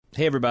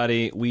Hey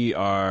everybody, we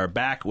are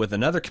back with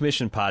another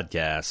commission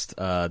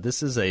podcast.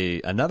 This is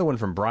another one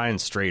from Brian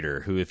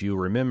Strader, who, if you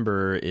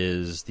remember,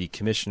 is the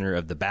commissioner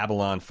of the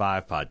Babylon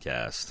 5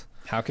 podcast.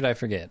 How could I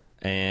forget?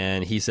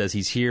 And he says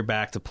he's here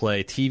back to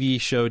play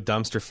TV show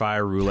Dumpster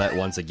Fire Roulette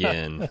once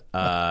again.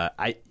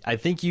 I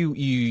think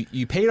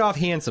you paid off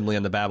handsomely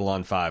on the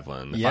Babylon 5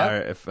 one.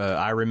 Yep.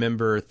 I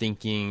remember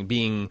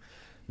being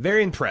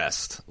very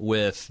impressed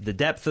with the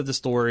depth of the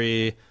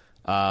story,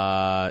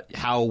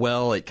 how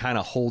well it kind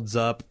of holds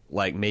up,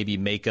 like maybe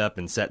makeup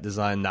and set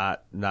design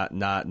not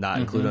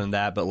included in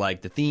that, but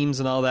like the themes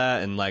and all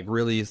that, and like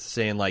really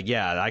saying like,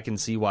 yeah, I can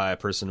see why a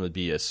person would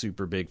be a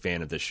super big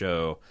fan of the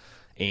show.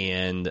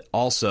 And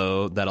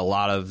also that a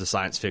lot of the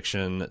science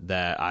fiction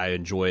that I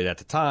enjoyed at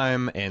the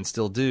time and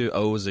still do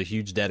owes a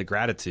huge debt of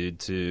gratitude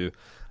to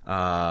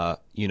the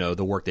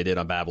work they did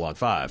on Babylon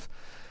 5.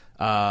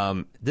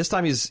 This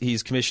time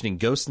he's commissioning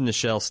Ghost in the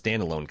Shell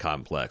Standalone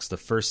Complex, the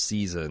first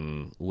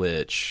season,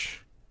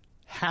 which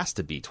has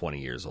to be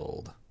 20 years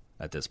old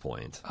at this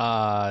point.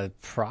 Probably.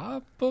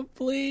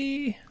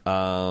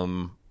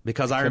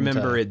 Because I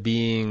remember it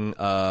being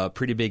a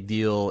pretty big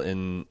deal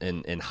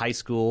in high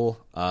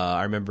school.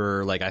 I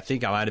remember, like, I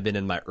think I might have been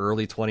in my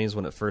early 20s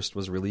when it first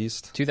was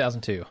released.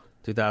 2002.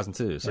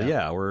 2002. So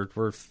yeah,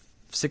 we're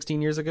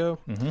 16 years ago.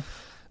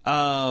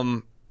 Mm-hmm.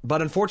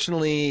 But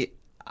unfortunately,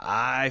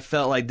 I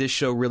felt like this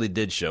show really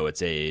did show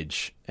its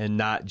age, and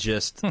not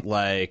just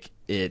like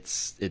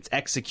its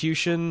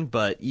execution,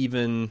 but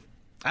even,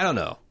 I don't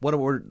know what a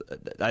word.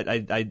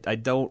 I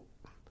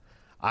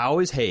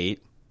always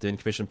hate doing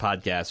commission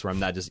podcasts where I'm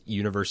not just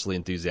universally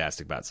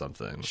enthusiastic about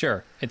something.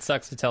 Sure, it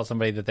sucks to tell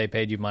somebody that they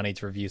paid you money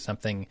to review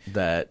something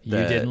that you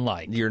didn't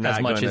like you're not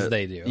as much as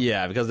they do.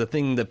 Yeah, because the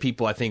thing that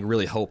people I think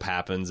really hope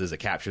happens is it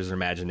captures their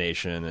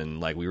imagination, and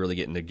like we really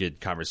get into good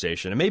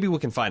conversation. And maybe we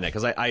can find that,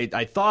 because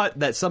I thought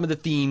that some of the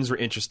themes were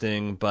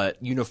interesting, but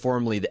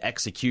uniformly the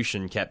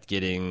execution kept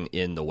getting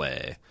in the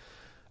way.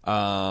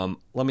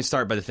 Let me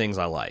start by the things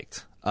I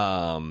liked.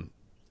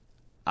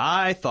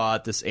 I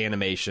thought this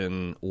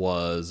animation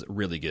was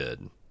really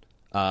good.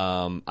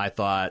 I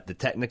thought the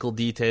technical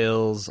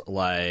details,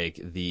 like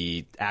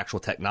the actual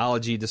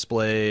technology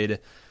displayed,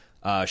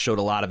 showed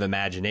a lot of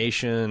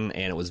imagination,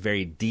 and it was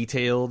very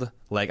detailed.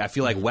 Like, I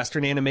feel like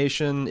Western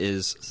animation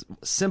is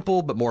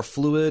simple but more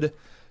fluid,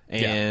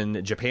 and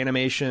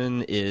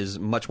Japanimation is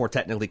much more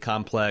technically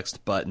complex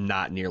but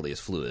not nearly as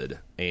fluid.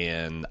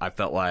 And I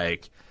felt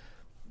like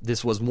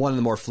this was one of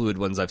the more fluid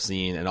ones I've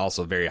seen, and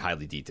also very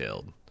highly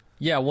detailed.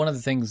 Yeah, one of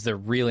the things that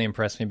really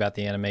impressed me about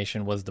the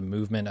animation was the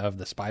movement of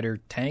the spider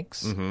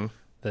tanks,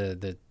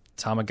 the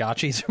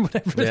Tamagotchis or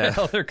whatever the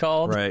hell they're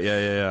called. Right?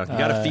 Yeah. You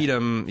gotta feed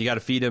them. You gotta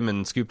feed them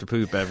and scoop the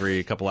poop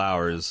every couple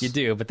hours. You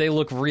do, but they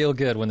look real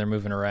good when they're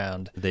moving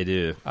around. They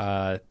do.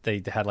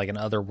 They had like an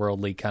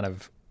otherworldly kind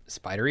of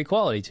spidery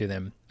quality to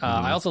them.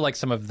 I also like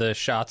some of the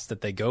shots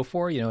that they go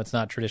for. You know, it's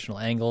not traditional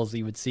angles that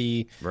you would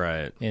see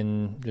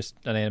in just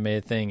an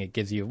animated thing. It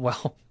gives you,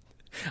 well,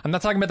 I'm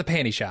not talking about the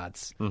panty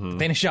shots. The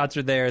panty shots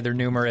are there. They're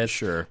numerous.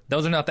 Sure.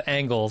 Those are not the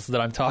angles that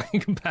I'm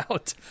talking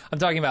about. I'm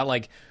talking about,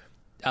 like,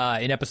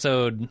 in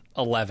episode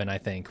 11, I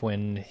think,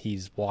 when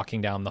he's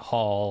walking down the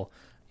hall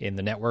in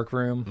the network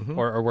room,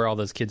 or where all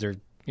those kids are,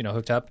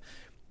 hooked up.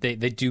 They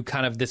do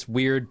kind of this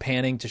weird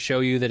panning to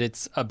show you that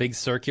it's a big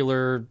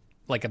circular,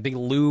 like a big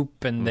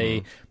loop, and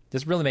they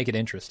just really make it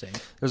interesting.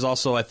 There's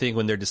also, I think,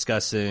 when they're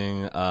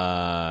discussing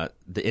the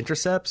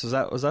intercepts, was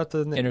that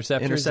the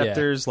interceptors?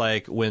 Yeah.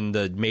 Like when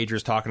the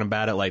Major's talking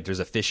about it, like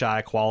there's a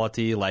fisheye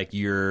quality, like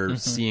you're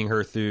seeing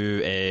her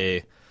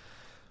through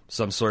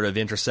some sort of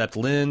intercept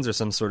lens or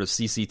some sort of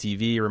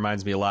CCTV. It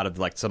reminds me a lot of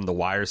like some of the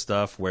Wire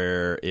stuff,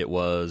 where it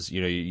was,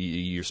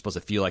 you're supposed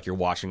to feel like you're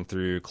watching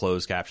through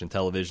closed caption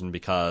television.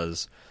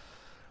 Because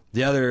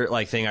the other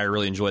like thing I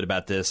really enjoyed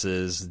about this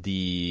is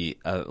the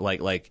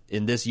like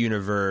in this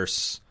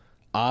universe,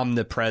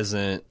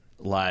 omnipresent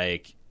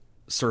like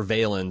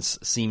surveillance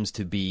seems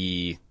to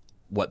be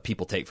what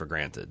people take for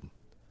granted.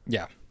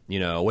 Yeah.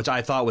 Which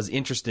I thought was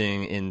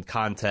interesting in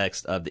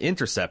context of the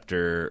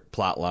Interceptor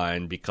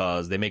plotline,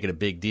 because they make it a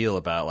big deal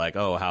about like,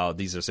 oh, how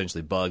these are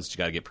essentially bugs that you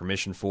got to get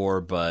permission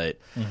for. But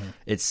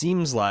it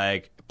seems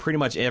like pretty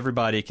much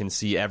everybody can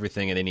see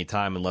everything at any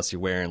time, unless you're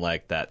wearing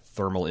like that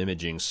thermal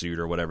imaging suit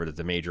or whatever that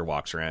the Major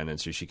walks around in,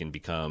 so she can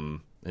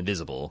become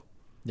invisible.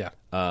 Yeah.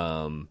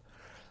 So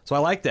I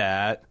like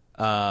that.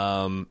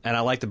 And I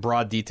like the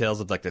broad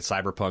details of like the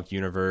cyberpunk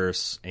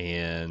universe,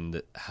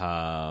 and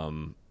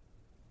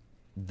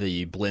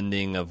the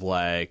blending of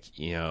like,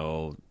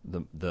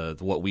 the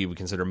what we would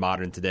consider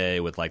modern today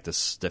with like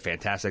the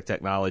fantastic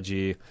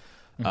technology.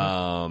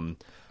 I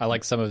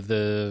like some of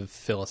the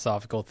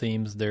philosophical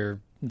themes they're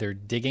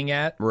digging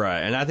at. Right.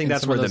 And I think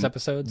that's where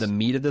the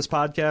meat of this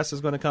podcast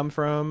is going to come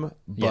from.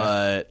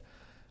 But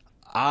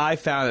I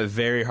found it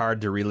very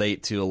hard to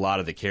relate to a lot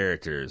of the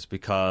characters,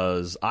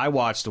 because I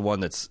watched the one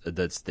that's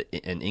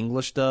an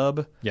English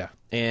dub. Yeah.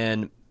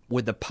 And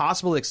with the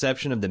possible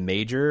exception of the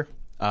Major,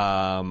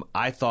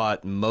 I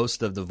thought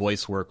most of the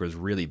voice work was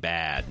really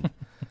bad.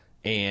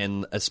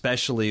 and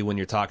especially when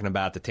you're talking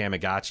about the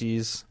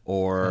Tamagotchis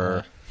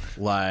or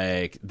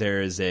like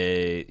there is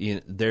a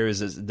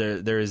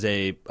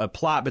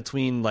plot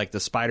between like the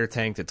spider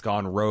tank that's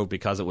gone rogue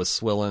because it was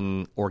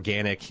swilling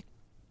organic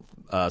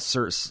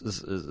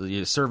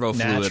servo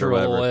fluid or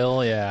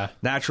whatever.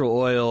 Natural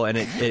oil, and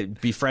it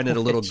befriended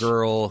a little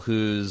girl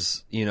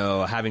who's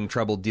having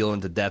trouble dealing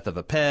with the death of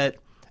a pet,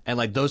 and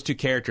like those two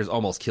characters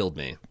almost killed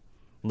me.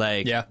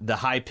 Like the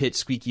high pitched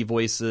squeaky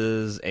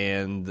voices,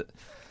 and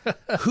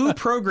who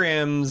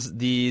programs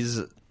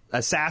these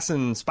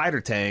assassin spider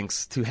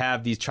tanks to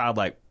have these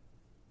childlike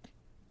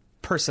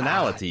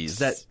personalities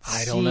that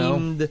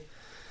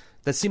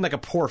seemed like a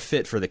poor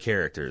fit for the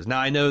characters. Now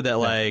I know that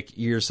like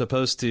you're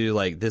supposed to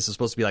like this is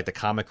supposed to be like the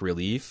comic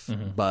relief,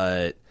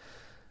 but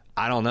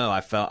I don't know. I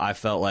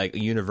felt like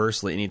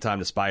universally anytime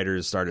the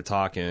spiders started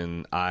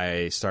talking,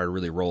 I started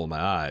really rolling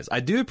my eyes. I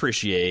do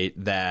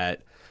appreciate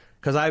that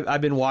because I've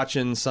been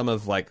watching some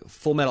of like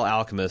Full Metal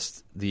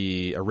Alchemist.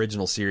 The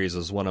original series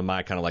was one of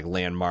my kind of like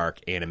landmark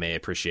anime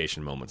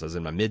appreciation moments. I was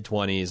in my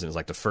mid-20s, and it was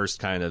like the first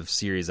kind of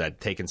series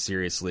I'd taken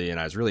seriously, and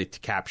I was really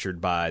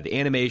captured by the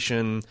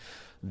animation,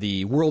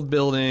 the world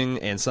building,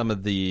 and some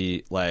of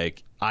the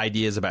like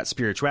ideas about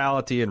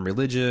spirituality and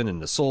religion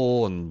and the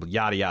soul and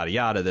yada yada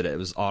yada that it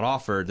was on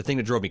offer. The thing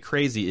that drove me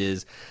crazy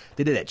is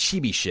they did that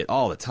chibi shit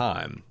all the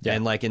time,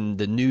 and like in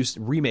the new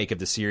remake of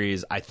the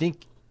series, I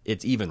think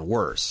it's even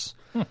worse.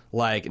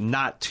 Like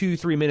not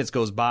 2-3 minutes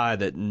goes by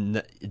that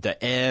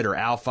the Ed or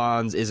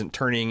Alphonse isn't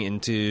turning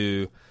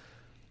into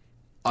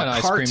an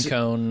ice cream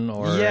cone,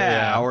 or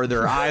or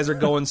their eyes are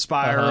going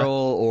spiral,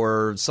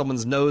 or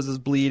someone's nose is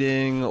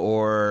bleeding,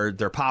 or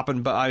they're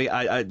popping.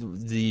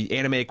 The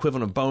anime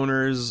equivalent of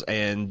boners,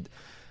 and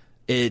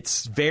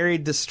it's very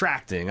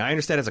distracting. I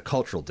understand it's a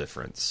cultural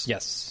difference.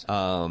 Yes,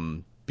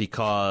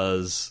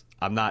 because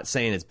I'm not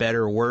saying it's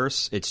better or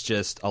worse. It's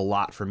just a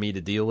lot for me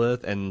to deal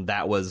with, and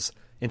that was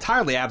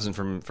entirely absent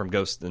from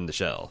Ghost in the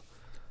Shell.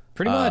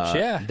 Pretty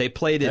much, They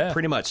played it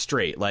pretty much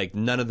straight. Like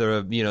none of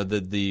the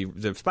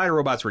the spider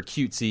robots were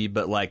cutesy,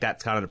 but like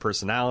that's kind of the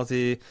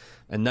personality,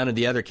 and none of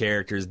the other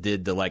characters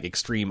did the like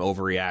extreme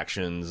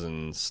overreactions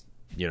and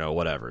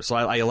whatever. So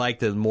I like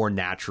the more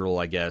natural,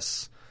 I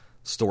guess,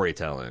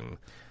 storytelling.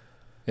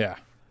 Yeah.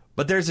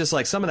 But there's just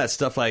like some of that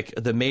stuff, like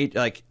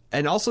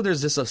and also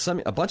there's just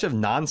a bunch of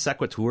non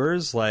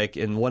sequiturs. Like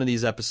in one of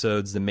these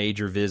episodes, the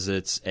Major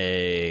visits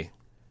a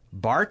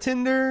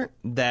bartender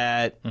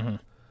that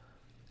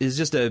is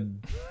just a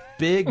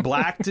big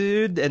black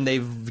dude, and they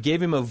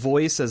gave him a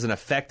voice as an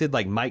affected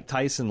like Mike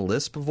Tyson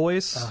lisp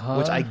voice,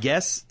 which I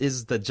guess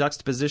is the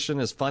juxtaposition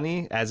is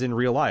funny as in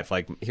real life.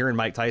 Like hearing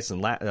Mike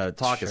Tyson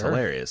talk is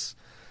hilarious,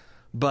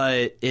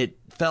 but it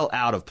felt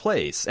out of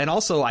place. And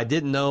also I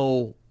didn't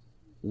know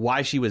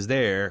why she was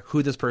there,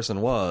 who this person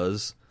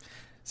was.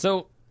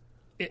 So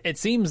it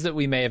seems that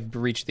we may have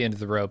reached the end of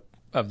the rope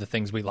of the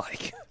things we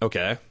like.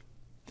 Okay.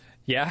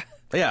 Yeah?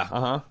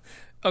 Yeah,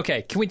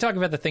 Okay, can we talk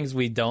about the things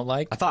we don't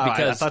like? I thought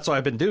that's what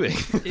I've been doing.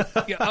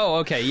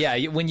 Okay,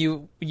 yeah. When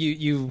you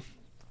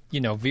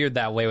veered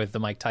that way with the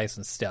Mike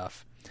Tyson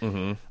stuff,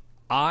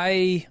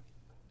 I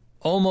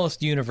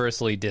almost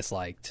universally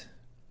disliked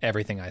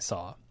everything I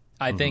saw.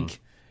 I think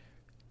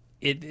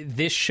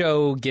this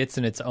show gets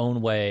in its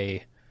own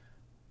way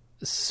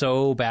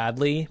so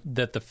badly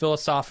that the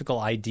philosophical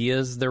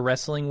ideas they're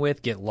wrestling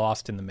with get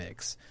lost in the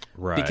mix.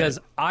 Right. Because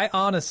I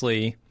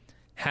honestly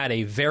had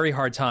a very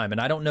hard time, and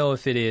I don't know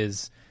if it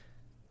is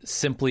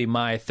simply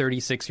my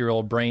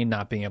 36-year-old brain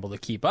not being able to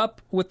keep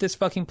up with this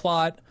fucking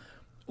plot,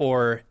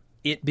 or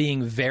it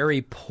being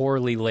very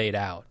poorly laid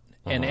out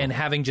and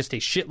having just a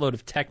shitload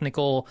of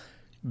technical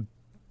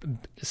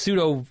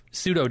pseudo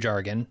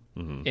jargon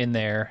in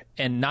there,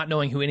 and not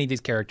knowing who any of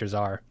these characters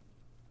are.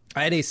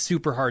 I had a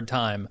super hard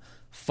time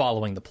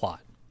following the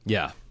plot.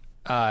 Yeah.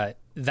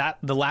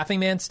 The Laughing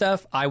Man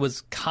stuff, I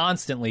was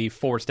constantly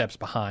 4 steps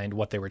behind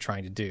what they were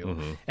trying to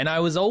do. And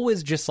I was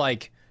always just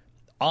like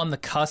on the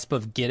cusp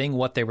of getting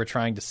what they were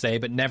trying to say,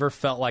 but never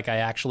felt like I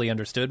actually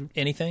understood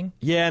anything.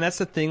 Yeah, and that's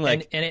the thing.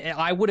 Like,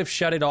 I would have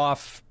shut it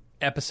off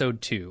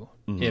episode 2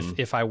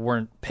 if I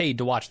weren't paid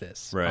to watch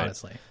this,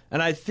 honestly.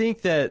 And I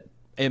think that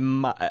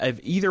if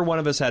either one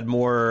of us had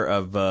more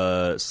of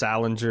a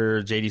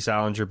J.D.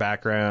 Salinger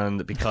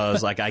background,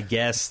 because like I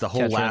guess the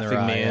whole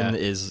Laughing Man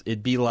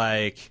it'd be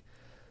like,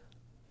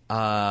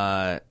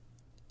 I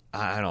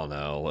don't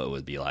know what it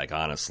would be like,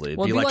 honestly.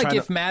 It'd be like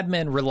if Mad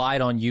Men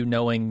relied on you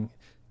knowing,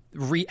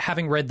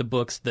 having read the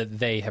books that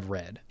they have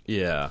read.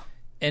 Yeah.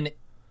 And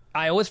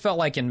I always felt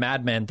like in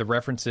Mad Men, the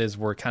references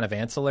were kind of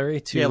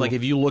ancillary to like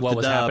if you looked what it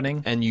was up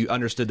happening and you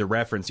understood the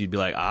reference, you'd be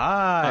like,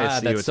 I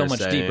see that's what so they're much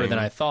saying. deeper than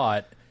I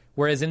thought.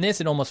 Whereas in this,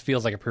 it almost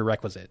feels like a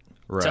prerequisite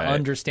to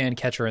understand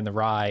Catcher in the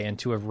Rye and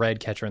to have read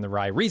Catcher in the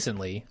Rye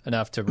recently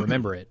enough to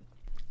remember it.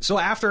 So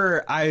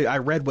after I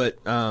read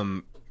what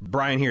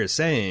Brian here is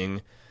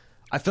saying,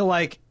 I feel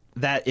like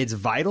that it's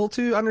vital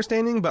to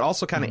understanding, but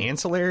also kind of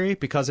ancillary,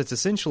 because it's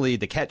essentially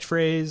the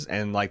catchphrase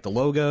and like the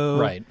logo.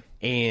 Right.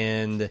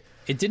 And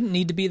It didn't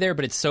need to be there,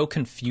 but it's so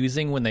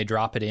confusing when they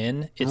drop it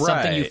in. It's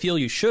something you feel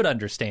you should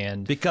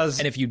understand.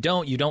 And if you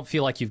don't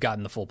feel like you've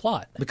gotten the full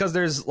plot. Because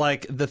there's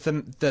like the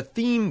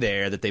theme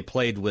there that they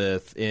played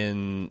with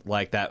in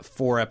like that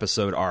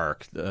 4-episode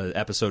arc,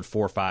 episode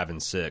 4, 5,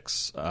 and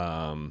 6,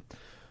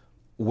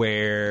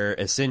 where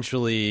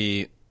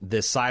essentially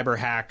this cyber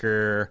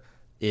hacker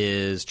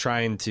is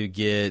trying to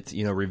get,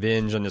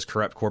 revenge on this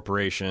corrupt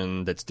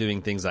corporation that's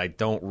doing things I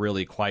don't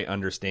really quite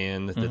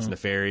understand, that's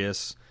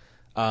nefarious.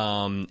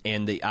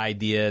 And the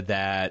idea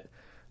that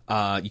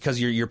because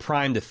you're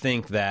primed to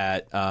think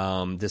that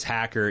this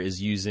hacker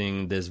is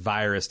using this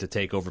virus to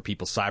take over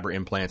people's cyber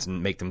implants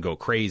and make them go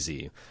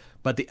crazy.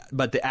 But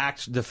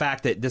the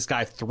fact that this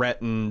guy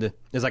threatened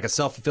is like a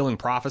self-fulfilling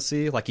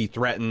prophecy. Like he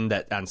threatened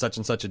that on such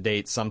and such a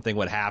date something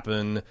would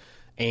happen,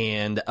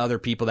 and other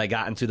people that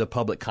got into the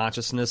public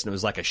consciousness, and it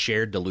was like a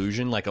shared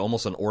delusion, like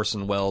almost an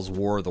Orson Welles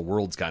War of the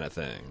Worlds kind of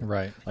thing.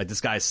 Right. Like this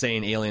guy's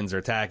saying aliens are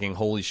attacking,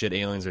 holy shit,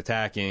 aliens are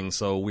attacking,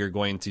 so we're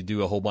going to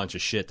do a whole bunch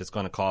of shit that's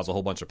going to cause a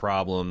whole bunch of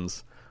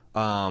problems.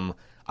 I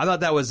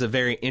thought that was a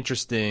very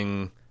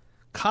interesting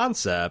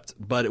concept,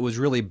 but it was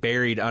really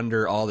buried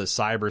under all this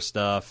cyber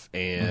stuff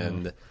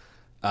and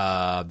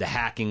the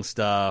hacking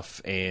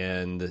stuff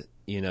and,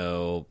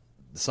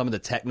 some of the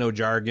techno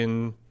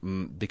jargon,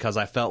 because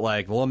I felt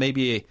like, well,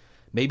 maybe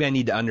I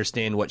need to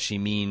understand what she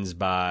means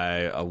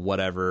by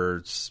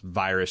whatever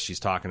virus she's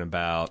talking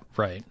about.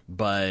 Right.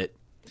 But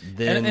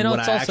then when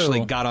I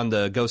actually got on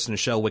the Ghost in the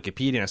Shell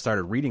Wikipedia and I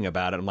started reading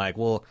about it, I'm like,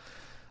 well,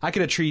 I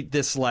could have treated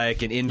this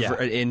like an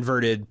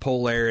inverted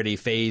polarity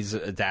phase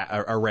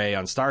array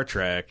on Star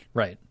Trek.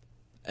 Right.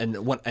 But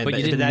you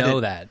didn't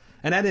know that.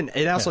 And I didn't.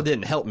 It also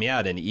didn't help me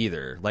out any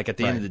either. Like at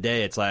the end of the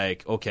day, it's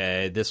like,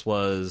 okay, this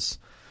was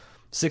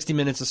 60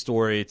 minutes of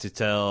story to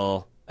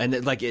tell, and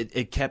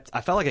it kept.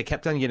 I felt like it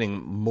kept on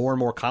getting more and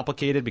more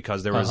complicated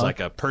because there was like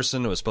a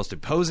person who was supposed to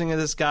be posing as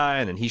this guy,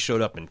 and then he showed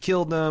up and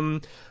killed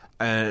them,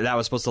 and that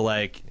was supposed to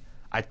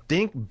I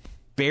think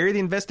bury the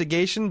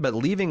investigation, but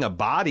leaving a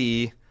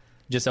body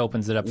just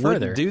opens it up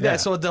further. Do that. Yeah.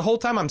 So the whole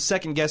time I'm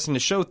second guessing the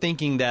show,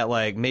 thinking that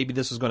maybe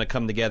this was going to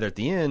come together at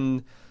the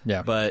end.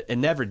 Yeah. But it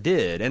never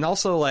did. And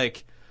also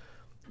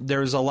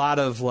there's a lot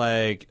of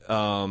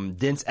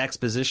dense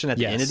exposition at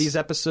the end of these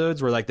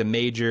episodes where the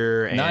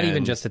major and not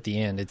even just at the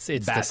end. It's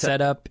the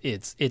setup.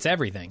 It's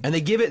everything. And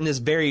they give it in this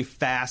very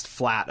fast,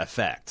 flat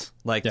effect.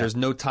 There's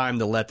no time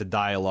to let the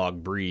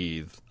dialogue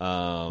breathe.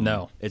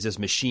 No. It's just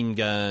machine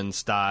gun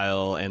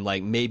style and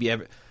maybe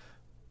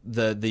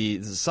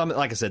some,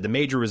 like I said, the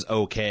major was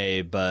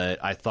okay,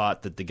 but I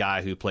thought that the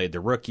guy who played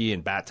the rookie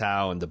and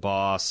Batow and the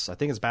boss, I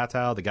think it's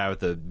Batow, the guy with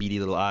the beady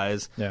little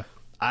eyes. Yeah.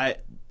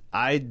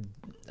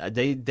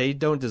 They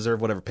don't deserve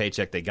whatever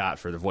paycheck they got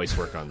for the voice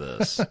work on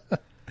this.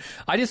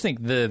 I just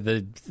think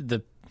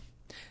the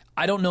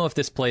I don't know if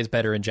this plays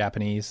better in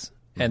Japanese,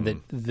 and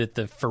that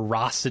the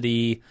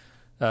ferocity,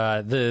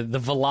 the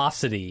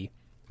velocity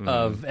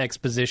of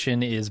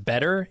exposition is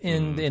better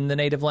in the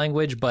native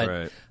language, but.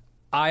 Right.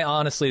 I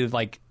honestly,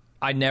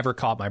 I never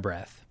caught my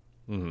breath.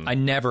 I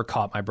never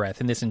caught my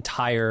breath in this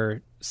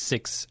entire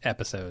 6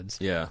 episodes.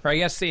 Yeah. Or I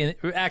guess,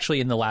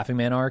 actually in the Laughing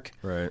Man arc,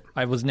 right.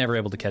 I was never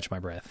able to catch my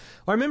breath.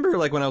 Well, I remember,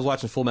 when I was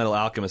watching Full Metal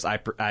Alchemist, I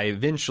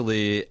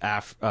eventually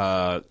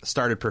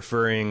started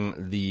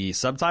preferring the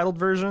subtitled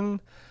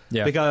version.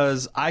 Yeah.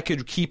 Because I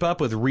could keep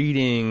up with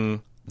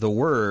reading the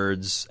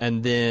words,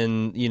 and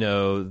then,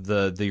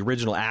 the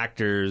original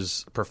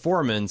actor's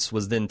performance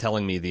was then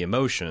telling me the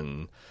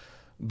emotion.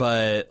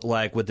 But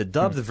with the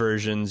dubbed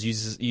versions, you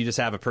just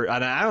have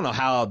I don't know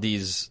how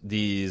these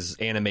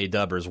anime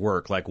dubbers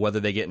work. Whether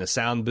they get in a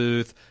sound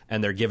booth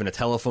and they're given a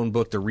telephone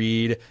book to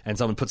read, and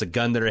someone puts a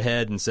gun to their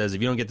head and says,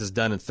 "If you don't get this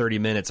done in 30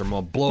 minutes, I'm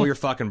gonna blow your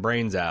fucking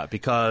brains out."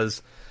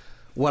 Because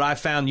what I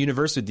found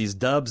universal with these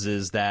dubs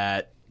is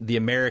that the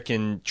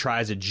American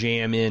tries to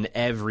jam in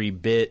every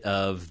bit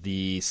of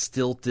the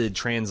stilted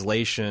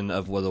translation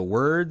of the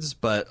words,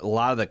 but a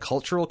lot of the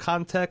cultural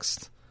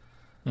context.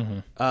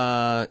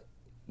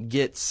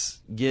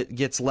 Gets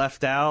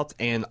left out,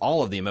 and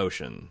all of the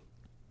emotion.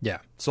 Yeah.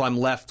 So I'm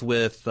left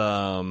with,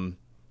 kind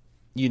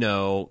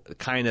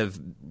of,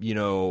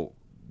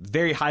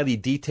 very highly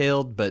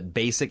detailed but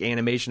basic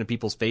animation of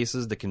people's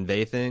faces to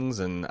convey things,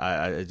 and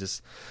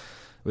it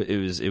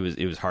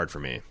was hard for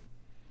me.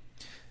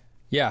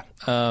 Yeah.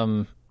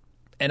 And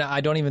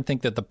I don't even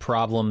think that the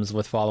problems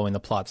with following the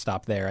plot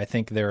stop there. I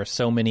think there are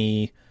so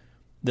many.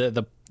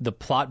 The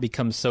plot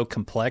becomes so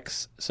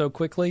complex so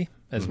quickly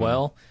as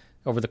well.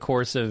 Over the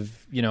course of,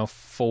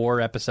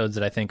 4 episodes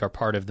that I think are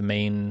part of the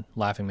main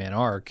Laughing Man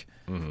arc,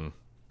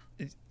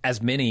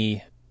 as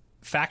many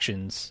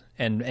factions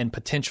and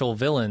potential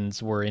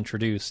villains were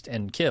introduced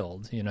and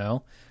killed, and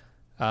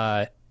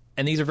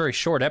these are very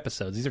short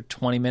episodes. These are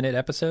 20-minute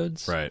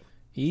episodes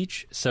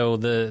each. So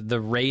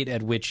the rate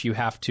at which you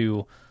have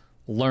to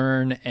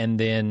learn and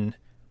then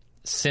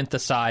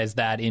synthesize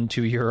that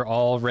into your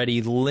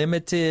already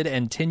limited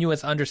and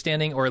tenuous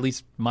understanding, or at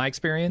least my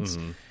experience,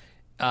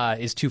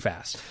 is too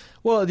fast.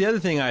 Well, the other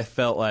thing I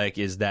felt like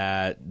is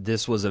that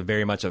this was a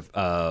very much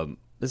of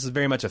this is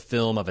very much a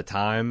film of a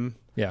time.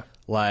 Yeah.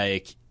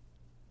 Like,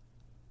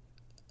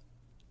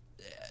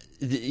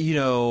 you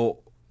know,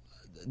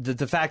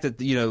 the fact that,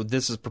 you know,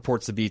 this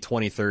purports to be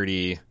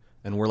 2030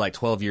 and we're like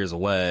 12 years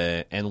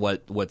away. And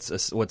what's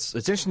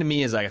interesting to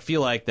me is I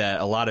feel like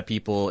that a lot of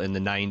people in the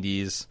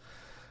 90s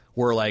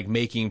were like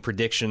making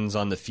predictions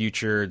on the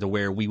future to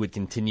where we would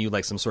continue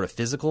like some sort of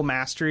physical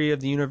mastery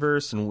of the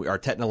universe and our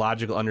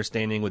technological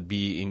understanding would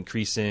be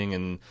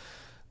increasing.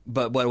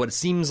 But what it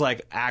seems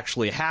like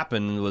actually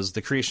happened was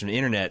the creation of the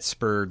internet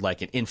spurred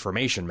like an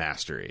information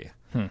mastery,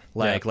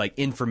 like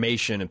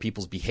information and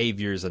people's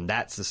behaviors, and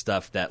that's the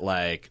stuff that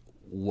like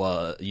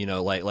you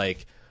know,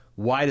 like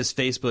why does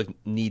Facebook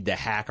need to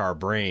hack our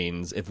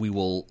brains if we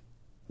will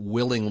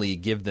willingly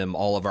give them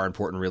all of our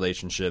important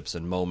relationships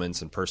and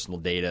moments and personal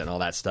data and all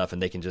that stuff,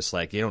 and they can just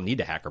like, you don't need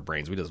to hack our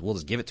brains. We'll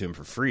just give it to them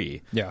for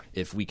free. Yeah.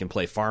 If we can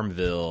play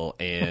Farmville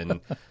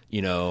and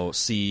you know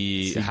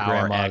see how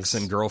grandma's, our ex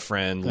and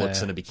girlfriend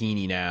looks in a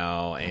bikini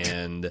now,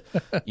 and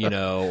you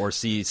know, or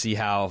see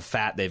how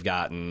fat they've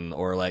gotten,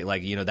 or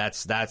like you know,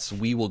 that's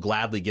we will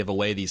gladly give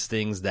away these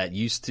things that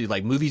used to,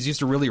 like, movies used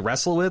to really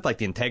wrestle with, like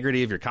the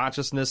integrity of your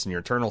consciousness and your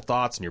eternal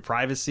thoughts and your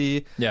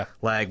privacy. Yeah.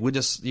 Like we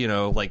just, you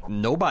know, like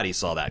nobody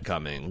saw that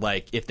coming.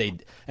 Like if they,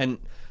 and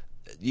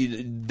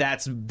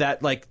that's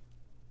that, like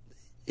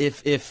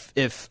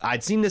if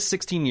I'd seen this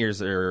 16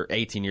 years or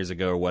 18 years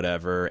ago or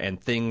whatever, and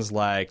things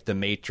like The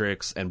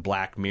Matrix and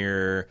Black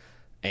Mirror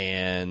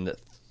and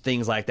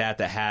things like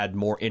that had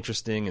more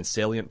interesting and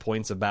salient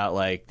points about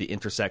like the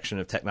intersection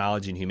of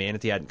technology and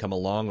humanity hadn't come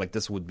along, like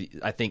this would be,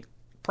 I think,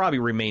 probably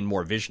remain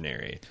more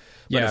visionary.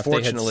 But if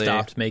they had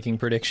stopped making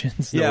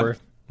predictions that were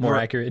more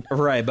accurate.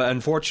 Right, but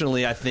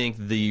unfortunately, I think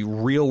the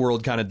real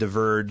world kind of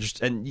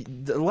diverged,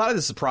 and a lot of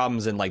this is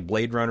problems in like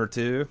Blade Runner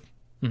too.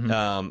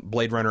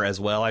 Blade Runner as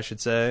well, I should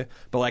say.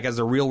 But like as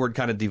the real world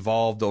kind of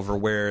devolved over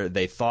where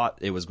they thought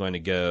it was going to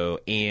go,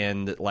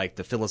 and like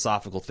the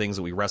philosophical things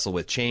that we wrestle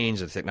with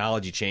changed, the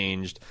technology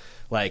changed.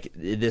 Like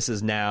this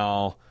is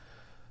now,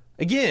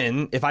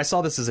 again, if I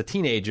saw this as a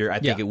teenager, I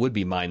think it would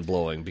be mind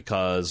blowing,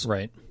 because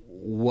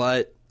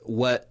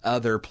what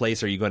other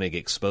place are you going to get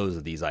exposed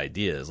to these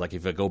ideas? Like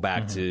if I go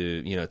back to,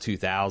 you know,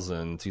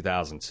 2000,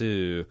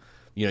 2002,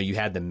 you know, you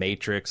had The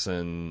Matrix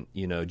and,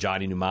 you know,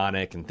 Johnny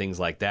Mnemonic and things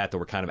like that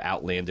were kind of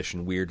outlandish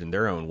and weird in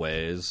their own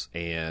ways.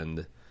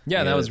 And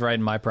that was right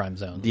in my prime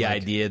zone. The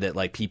idea that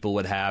like people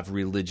would have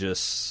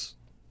religious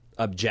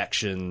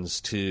objections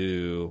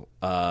to,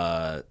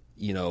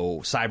 you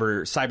know,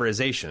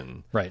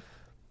 cyberization, right?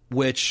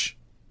 Which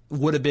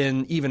would have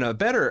been even a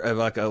better,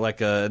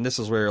 and this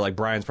is where like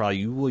Brian's probably,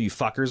 you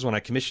fuckers, when I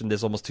commissioned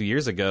this almost 2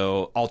 years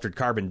ago, Altered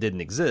Carbon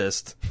didn't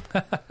exist.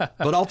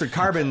 But Altered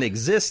Carbon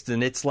exists,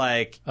 and it's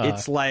like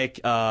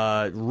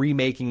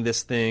remaking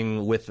this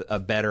thing with a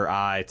better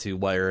eye to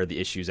where the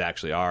issues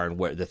actually are and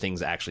where the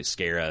things that actually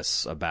scare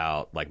us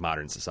about like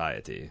modern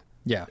society.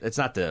 Yeah. It's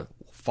not the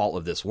fault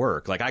of this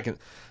work. Like I can,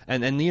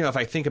 and you know, if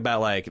I think about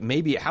like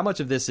maybe how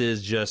much of this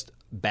is just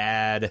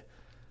bad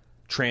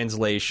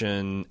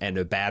translation and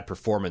a bad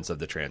performance of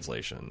the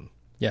translation.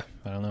 Yeah,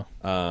 I don't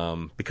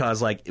know.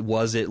 Because like,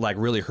 was it like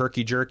really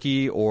herky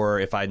jerky, or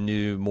if I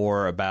knew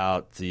more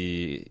about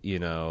the, you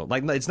know,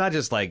 like it's not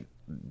just like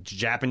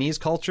Japanese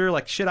culture.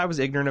 Like shit, I was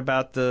ignorant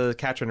about the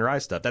Catcher in the Rye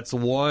stuff. That's the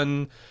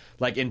one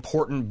like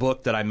important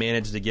book that I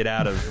managed to get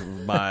out of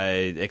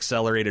my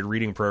accelerated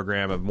reading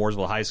program of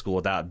Mooresville High School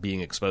without being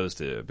exposed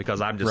to,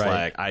 because I'm just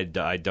like I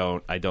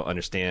don't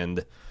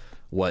understand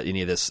what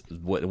any of this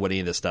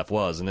stuff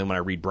was. And then when I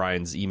read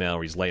Brian's email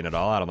where he's laying it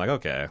all out, I'm like,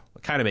 okay,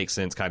 it kind of makes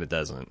sense, kind of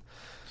doesn't.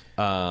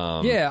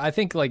 I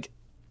think like,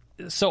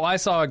 so I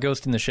saw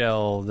Ghost in the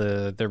Shell,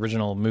 the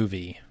original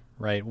movie,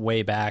 right,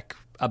 way back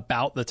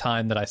about the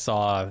time that I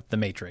saw The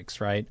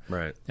Matrix, right?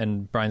 Right.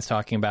 And Brian's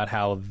talking about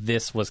how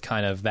this was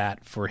kind of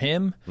that for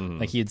him.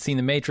 Like he had seen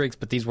The Matrix,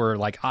 but these were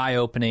like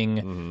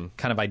eye-opening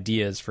kind of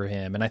ideas for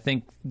him. And I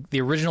think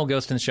the original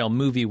Ghost in the Shell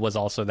movie was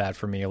also that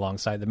for me,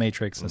 alongside The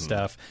Matrix and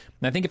stuff.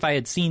 And I think if I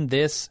had seen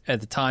this at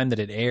the time that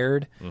it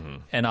aired,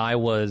 and I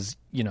was,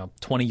 you know,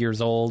 20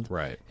 years old,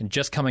 right, and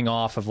just coming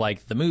off of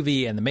like the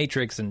movie and The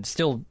Matrix and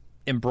still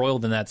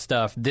embroiled in that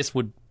stuff, this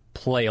would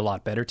play a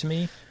lot better to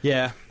me.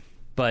 Yeah.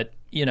 But,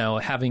 you know,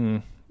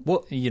 having,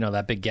 you know,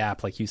 that big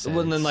gap, like you said.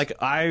 Well, and then, like,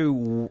 I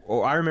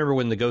remember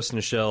when the Ghost in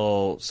the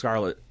Shell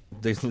Scarlet...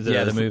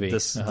 the movie,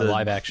 the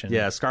live action.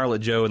 Yeah, Scarlet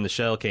Joe in the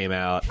Shell came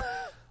out.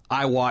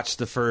 I watched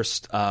the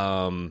first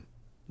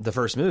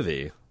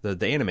movie,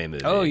 the anime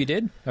movie. Oh, you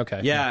did? Okay.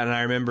 Yeah, and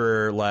I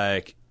remember,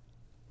 like...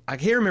 I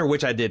can't remember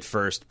which I did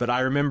first, but I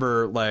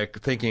remember,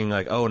 like, thinking,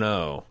 like, oh,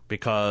 no,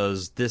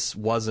 because this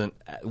wasn't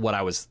what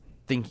I was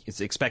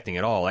expecting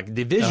at all. Like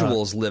the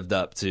visuals lived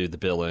up to the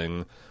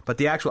billing, but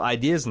the actual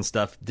ideas and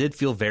stuff did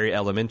feel very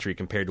elementary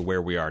compared to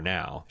where we are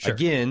now. Sure.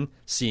 Again,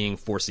 seeing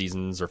 4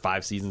 seasons or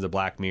 5 seasons of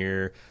Black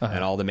Mirror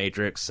and all the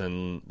Matrix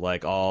and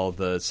like all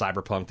the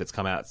cyberpunk that's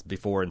come out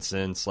before and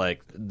since,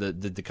 like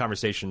the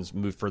conversations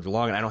move further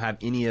along, and I don't have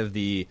any of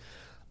the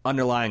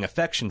underlying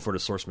affection for the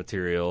source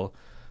material.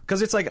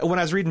 Because it's like when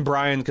I was reading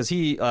Brian, because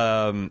he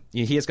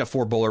has got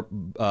 4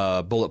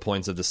 bullet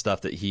points of the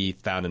stuff that he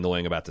found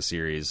annoying about the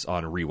series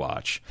on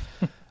rewatch,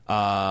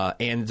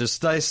 and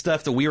just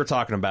stuff that we were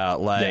talking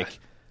about, like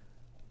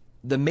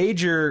the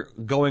Major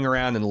going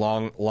around in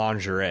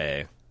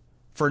lingerie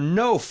for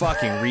no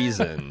fucking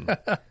reason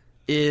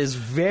is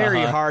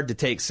very hard to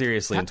take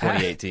seriously in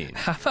 2018.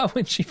 How about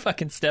when she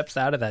fucking steps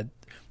out of that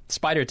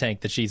spider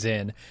tank that she's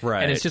in,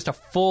 right? And it's just a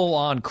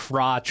full-on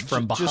crotch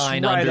from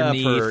behind, right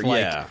underneath, up her,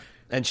 like, yeah.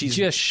 And she's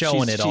just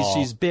showing it all.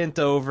 She's bent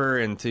over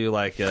into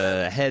like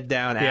a head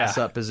down, ass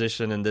up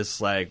position in this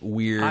like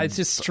weird. It's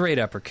just straight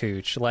up her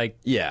cooch, like,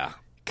 yeah.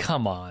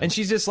 Come on. And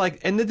she's just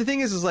like, and the thing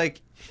is like,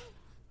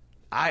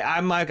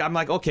 I'm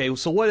like, okay,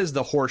 so what is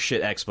the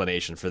horseshit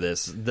explanation for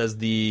this? Does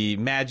the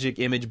magic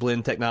image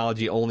blend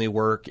technology only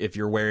work if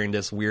you're wearing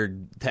this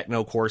weird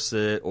techno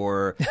corset,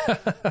 or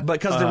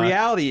because the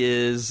reality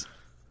is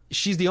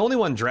she's the only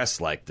one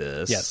dressed like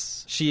this. Yes.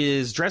 She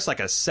is dressed like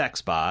a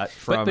sex bot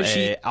from but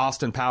a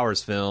Austin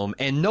Powers film,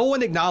 and no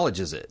one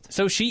acknowledges it.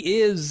 So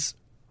she is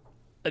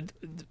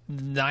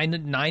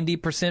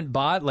 90%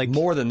 bot, like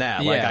more than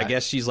that. Like, yeah. I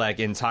guess she's like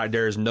entire.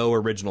 There's no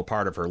original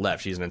part of her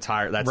left. She's an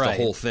entire. That's right.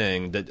 the whole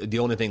thing. The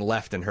only thing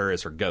left in her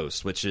is her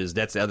ghost,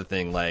 that's the other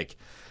thing. Like,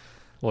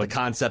 the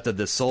concept of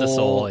the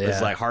soul yeah. is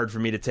like hard for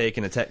me to take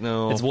in a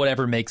techno. It's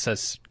whatever makes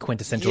us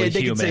quintessentially they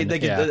human. Could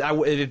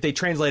say, if they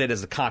translate it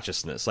as a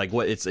consciousness, like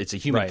what it's a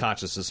human right.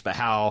 consciousness. But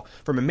how,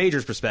 from a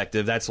Major's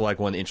perspective, that's like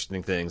one of the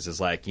interesting things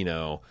is like, you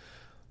know,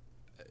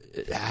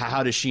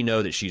 how does she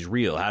know that she's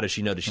real? How does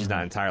she know that she's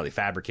not entirely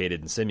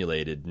fabricated and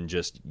simulated and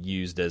just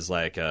used as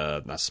like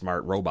a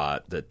smart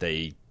robot that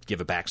they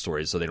give a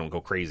backstory so they don't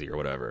go crazy or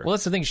whatever? Well,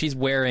 that's the thing. She's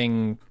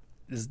wearing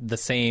the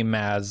same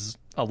as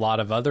a lot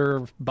of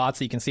other bots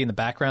that you can see in the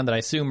background that I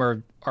assume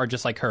are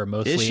just like her,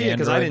 mostly Is she?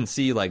 Because Android. I didn't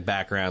see like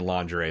background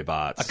lingerie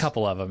bots. A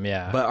couple of them,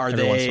 yeah. But are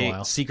every once in a they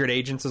while. secret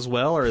agents as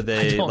well, or are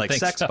they don't like think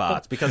sex so.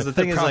 bots? Because the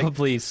thing is, like,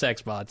 probably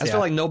sex bots. I yeah. feel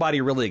like nobody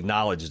really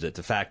acknowledged it.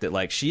 The fact that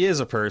like she is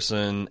a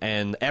person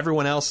and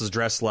everyone else is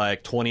dressed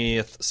like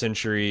 20th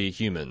century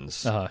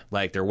humans.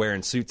 Like they're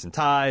wearing suits and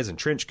ties and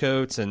trench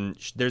coats, and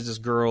there's this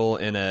girl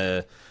in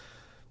a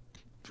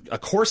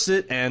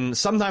corset and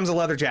sometimes a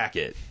leather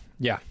jacket.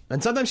 Yeah.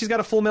 And sometimes she's got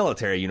a full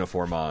military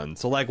uniform on.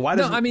 So, like, why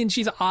does... No, I mean,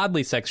 she's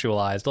oddly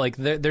sexualized. Like,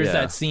 there's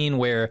that scene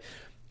where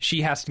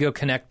she has to go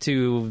connect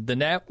to the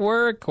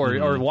network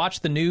or watch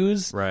the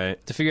news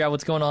right. to figure out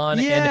what's going on.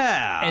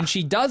 Yeah. And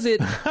she does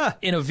it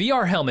in a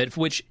VR helmet,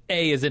 which,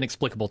 A, is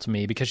inexplicable to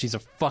me because she's a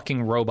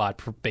fucking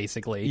robot,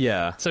 basically.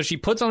 Yeah. So she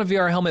puts on a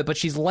VR helmet, but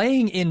she's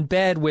laying in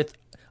bed with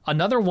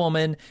another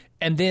woman,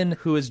 and then...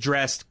 Who is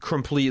dressed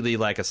completely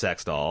like a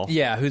sex doll.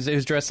 Yeah,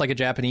 who's dressed like a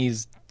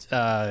Japanese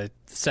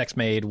sex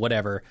maid,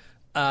 whatever.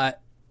 And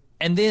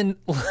then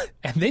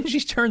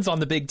she turns on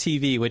the big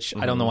TV, which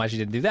I don't know why she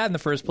didn't do that in the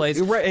first place.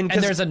 Right, and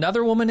there's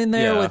another woman in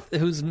there Yeah.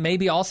 who's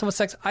maybe also a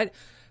sex...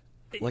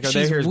 Like, are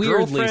she's they her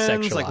weirdly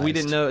girlfriends? sexualized. Like, we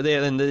didn't know.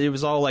 And it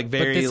was all like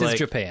very. But this like, is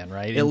Japan,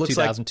 right? It In looks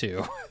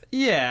 2002.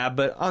 Yeah,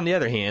 but on the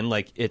other hand,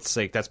 like it's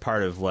like that's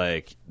part of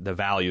like the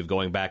value of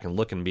going back and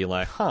looking and be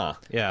like, huh,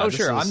 yeah. Oh, this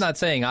sure. is- I'm not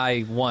saying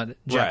I want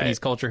Japanese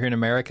Right. culture here in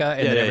America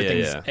and Yeah, that yeah,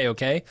 everything's yeah.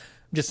 A-okay.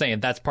 I'm just saying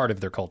that's part of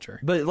their culture.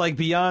 But like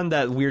beyond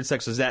that weird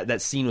sex was that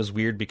scene was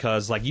weird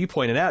because like you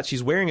pointed out,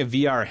 she's wearing a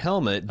VR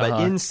helmet, but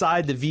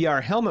inside the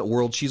VR helmet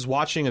world, she's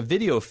watching a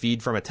video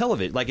feed from a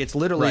television. Like it's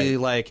literally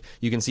like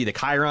you can see the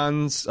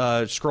chyrons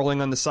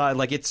scrolling on the side.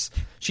 Like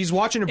she's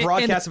watching a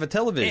broadcast of a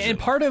television. And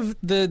part of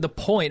the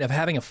point of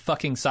having a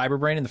fucking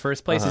cyberbrain in the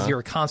first place is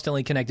you're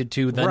constantly connected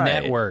to the Right.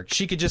 network.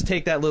 She could just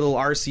take that little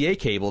RCA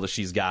cable that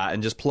she's got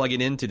and just plug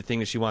it into the thing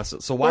that she wants.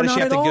 So why Or does not she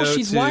have at to all. go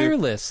She's to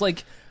wireless.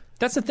 Like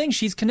that's the thing.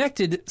 She's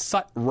connected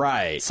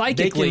right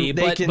psychically,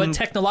 They can- but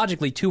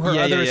technologically to her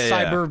Yeah, other yeah.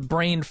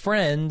 cyber-brained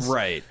friends.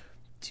 right.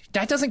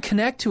 That doesn't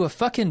connect to a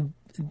fucking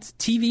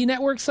TV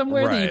network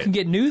somewhere that you Right. can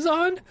get news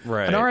on.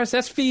 Right. An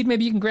RSS feed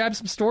maybe you can grab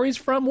some stories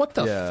from. What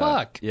the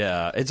fuck?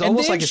 Yeah, it's And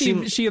almost then like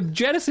she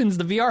jettisons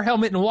the VR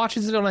helmet and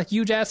watches it on a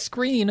huge ass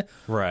screen.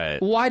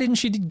 right. Why didn't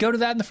she go to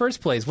that in the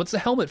first place? What's the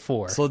helmet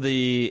for? So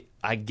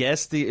I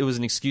guess it was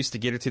an excuse to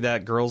get her to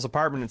that girl's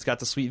apartment. It's got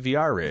the sweet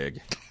VR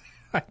rig,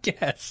 I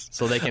guess.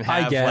 so they can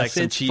I have guess. like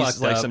It's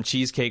fucked up. some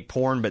cheesecake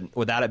porn, but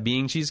without it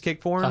being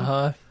cheesecake porn.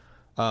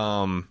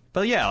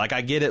 But yeah, like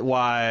I get it.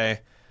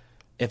 Why,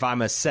 if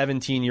I'm a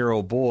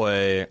 17-year-old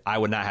boy, I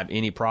would not have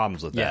any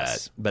problems with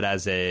Yes. that. But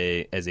as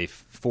a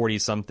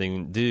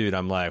 40-something dude,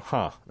 I'm like,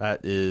 huh,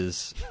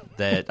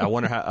 that. I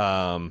wonder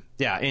how.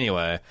 Yeah.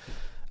 Anyway,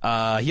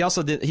 he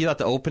also he thought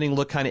the opening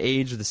looked kind of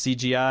aged with the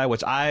CGI,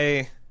 which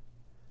I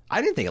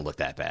didn't think it looked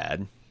that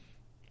bad.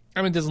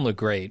 I mean, it doesn't look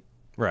great.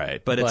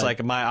 Right, but it's But-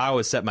 like I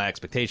always set my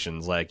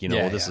expectations. Like, you know,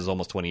 Yeah, this yeah. is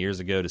almost 20 years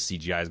ago. The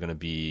CGI is going to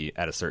be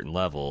at a certain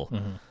level.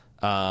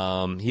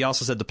 He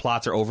also said the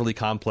plots are overly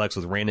complex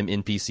with random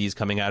NPCs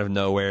coming out of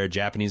nowhere,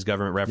 Japanese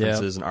government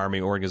references, and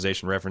army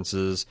organization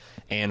references,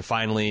 and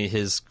finally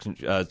his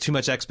too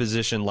much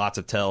exposition, lots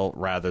of tell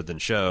rather than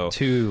show.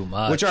 Too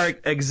much. Which are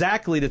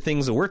exactly the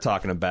things that we're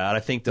talking about.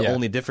 I think the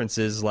only difference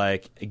is,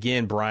 like,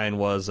 again, Brian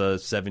was a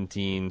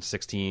 17,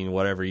 16,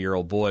 whatever year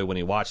old boy when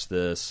he watched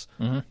this,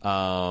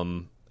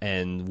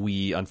 and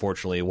we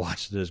unfortunately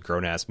watched it as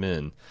grown-ass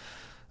men.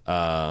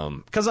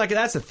 Because, like,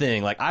 that's the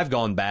thing. Like, I've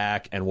gone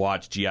back and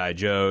watched G.I.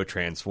 Joe,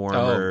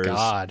 Transformers,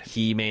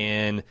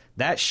 He-Man.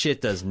 That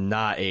shit does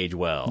not age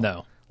well.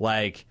 No.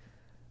 Like,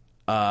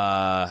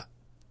 Old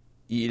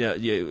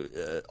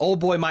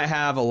Boy might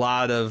have a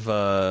lot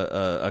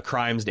of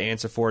crimes to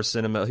answer for.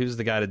 Cinema. Who's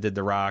the guy that did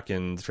The Rock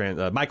and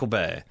Michael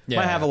Bay?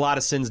 Might have a lot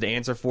of sins to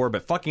answer for,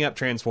 but fucking up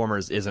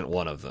Transformers isn't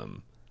one of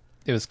them.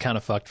 It was kind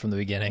of fucked from the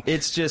beginning.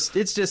 It's just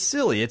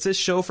silly. It's a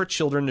show for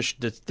children.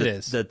 They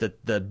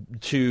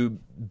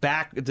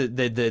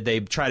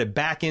try to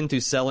back into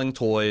selling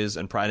toys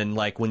and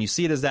like when you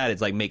see it as that,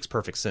 it's like makes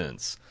perfect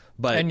sense.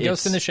 But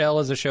Ghost in the Shell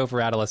is a show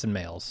for adolescent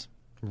males,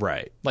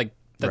 right? Like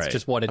that's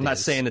just what it is. I'm not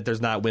saying that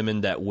there's not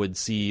women that would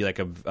see like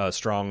a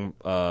strong,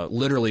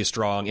 literally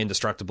strong,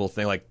 indestructible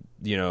thing like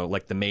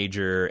like the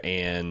Major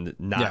and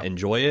not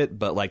enjoy it,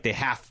 but like they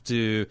have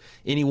to.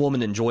 Any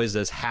woman that enjoys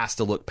this has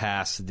to look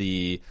past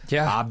the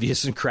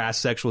obvious and crass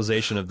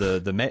sexualization of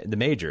the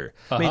Major.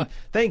 I mean,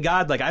 thank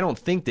God. Like, I don't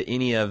think that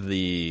any of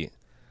the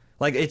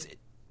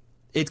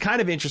it's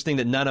kind of interesting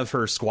that none of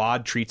her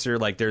squad treats her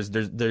like there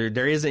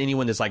isn't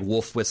anyone that's like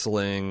wolf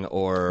whistling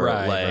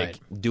or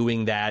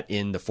doing that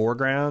in the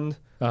foreground.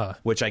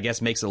 Which I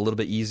guess makes it a little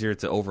bit easier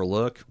to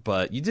overlook,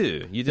 but you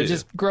do. They're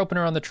just groping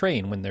her on the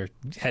train when they're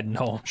heading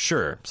home.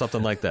 Sure,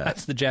 something like that.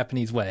 That's the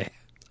Japanese way.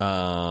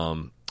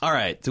 All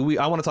right,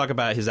 I want to talk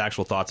about his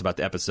actual thoughts about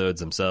the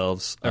episodes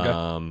themselves. Okay.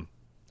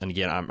 And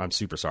again, I'm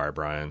super sorry,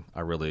 Brian.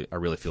 I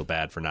really feel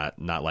bad for not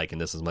liking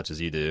this as much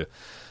as you do.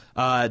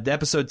 The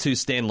episode 2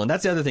 standalone.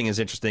 That's the other thing is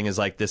interesting is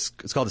like this.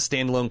 It's called a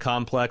standalone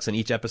complex, and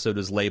each episode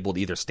is labeled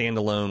either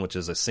standalone, which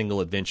is a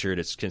single adventure.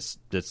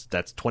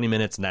 That's 20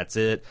 minutes and that's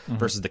it,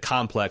 versus the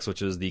complex,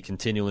 which is the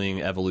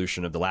continuing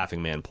evolution of the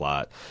Laughing Man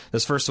plot.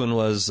 This first one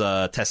was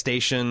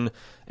Testation,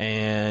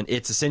 and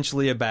it's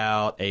essentially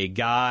about a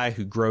guy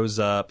who grows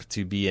up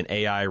to be an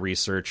AI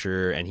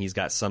researcher, and he's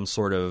got some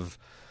sort of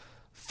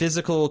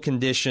physical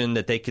condition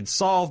that they could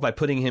solve by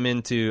putting him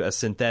into a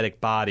synthetic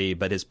body,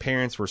 but his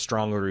parents were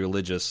strongly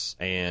religious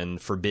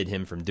and forbid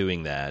him from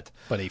doing that.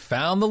 But he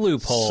found the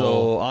loophole.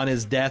 So on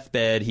his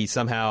deathbed, he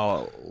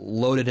somehow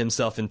loaded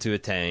himself into a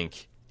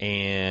tank,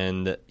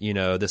 and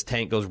this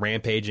tank goes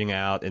rampaging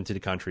out into the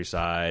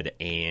countryside,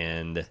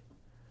 and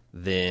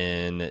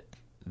then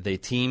the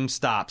team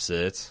stops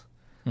it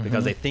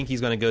because they think he's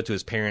going to go to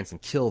his parents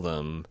and kill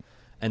them.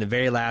 And the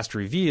very last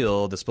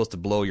reveal that's supposed to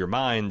blow your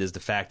mind is the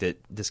fact that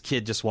this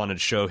kid just wanted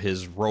to show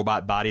his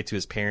robot body to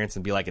his parents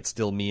and be like, it's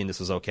still me and this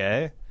is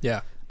okay.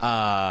 Yeah.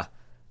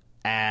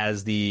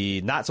 As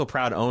the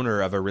not-so-proud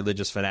owner of a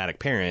religious fanatic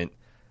parent,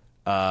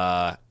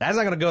 that's not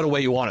going to go the way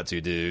you want it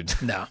to, dude.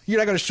 No. You're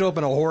not going to show up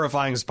in a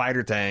horrifying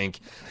spider tank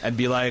and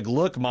be like,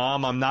 look,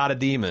 Mom, I'm not a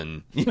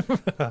demon.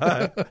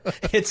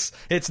 It's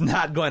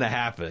not going to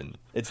happen.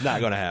 It's not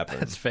going to happen.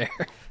 That's fair.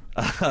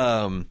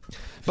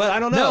 But I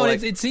don't know. No,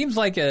 it seems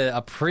like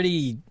a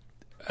pretty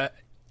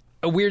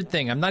a weird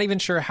thing. I'm not even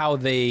sure how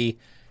they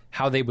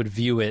would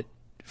view it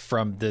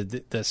from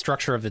the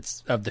structure of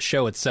the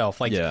show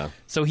itself. Like,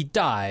 so he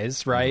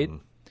dies, right?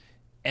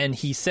 And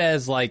he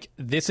says, like,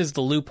 this is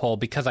the loophole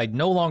because I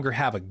no longer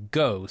have a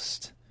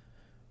ghost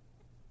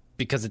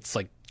because it's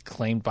like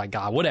claimed by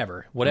God.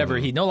 Whatever.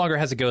 He no longer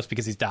has a ghost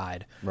because he's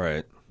died.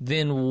 Right.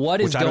 Then what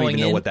is going in? I don't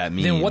even know what that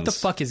means. Then what the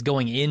fuck is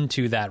going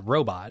into that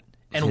robot?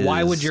 And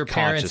why would your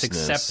parents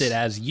accept it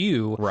as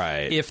you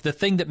if the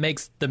thing that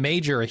makes the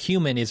Major a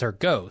human is her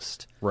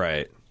ghost?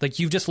 Right. Like,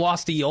 you've just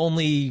lost the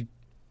only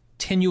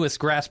tenuous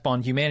grasp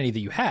on humanity that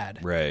you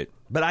had. Right.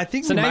 But I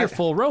think so now you're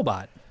full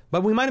robot.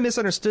 But we might have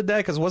misunderstood that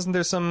because wasn't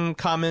there some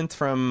comment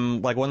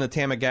from like one of the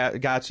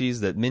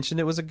Tamagotchis that mentioned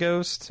it was a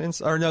ghost?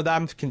 Or no,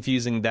 I'm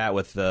confusing that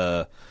with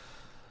the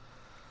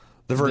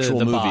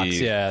virtual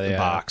movie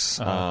box.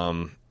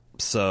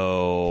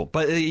 So,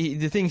 but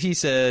the thing he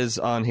says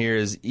on here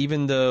is,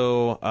 even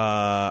though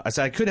I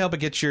said I couldn't help but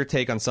get your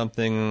take on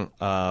something,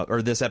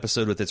 or this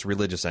episode with its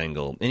religious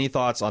angle. Any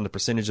thoughts on the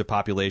percentage of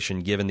population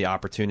given the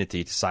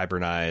opportunity to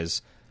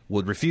cybernize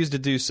would refuse to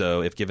do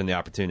so if given the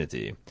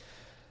opportunity?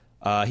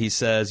 He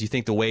says, you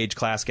think the wage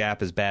class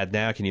gap is bad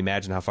now? Can you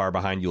imagine how far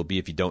behind you'll be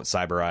if you don't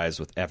cyberize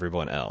with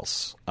everyone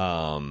else?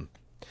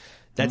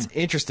 That's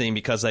interesting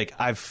because, like,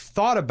 I've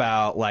thought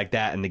about, like,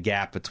 that and the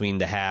gap between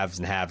the haves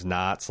and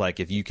have-nots. Like,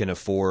 if you can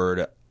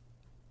afford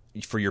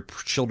for your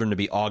children to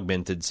be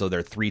augmented so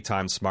they're 3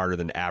 times smarter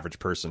than the average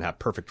person, have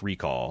perfect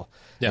recall,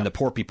 and the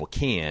poor people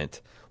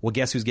can't, well,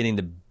 guess who's getting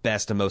the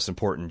best and most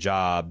important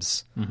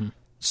jobs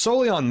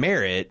solely on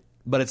merit,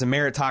 but it's a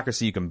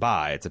meritocracy you can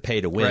buy. It's a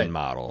pay-to-win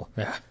model.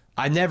 Yeah.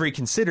 I never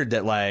considered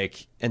that,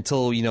 like,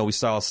 until, you know, we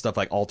saw stuff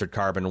like Altered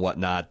Carbon and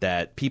whatnot,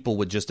 that people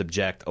would just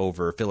object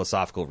over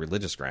philosophical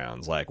religious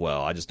grounds. Like,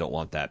 well, I just don't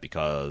want that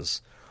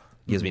because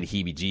it gives me the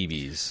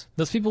heebie-jeebies.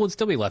 Those people would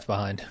still be left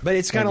behind. But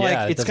it's kind of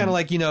yeah, it's kind of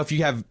like, you know, if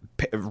you have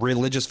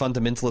religious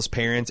fundamentalist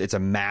parents, it's a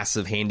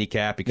massive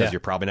handicap because you're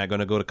probably not going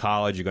to go to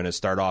college. You're going to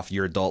start off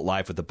your adult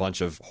life with a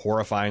bunch of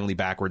horrifyingly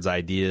backwards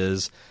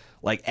ideas.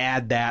 Like,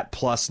 add that,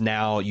 plus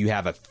now you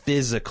have a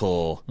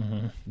physical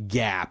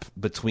gap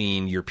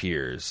between your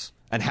peers,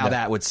 and how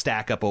that would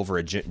stack up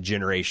over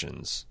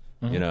generations,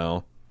 you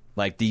know?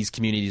 Like, these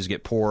communities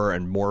get poorer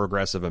and more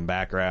aggressive in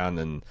background,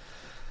 and,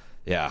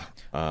 yeah,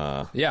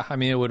 I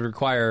mean, it would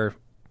require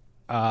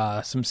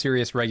some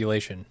serious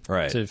regulation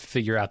to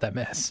figure out that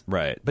mess.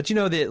 Right. But, you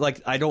know,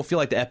 like, I don't feel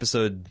like the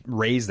episode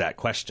raised that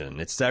question.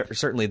 It's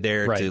certainly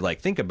there to,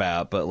 like, think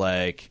about, but,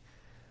 like,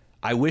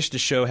 I wish the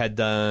show had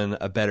done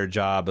a better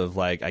job of,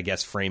 like, I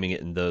guess framing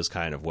it in those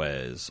kind of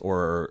ways.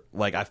 Or,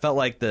 like, I felt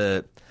like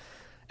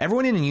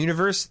everyone in the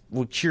universe,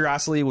 with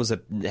curiosity,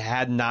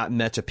 had not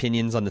much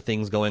opinions on the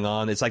things going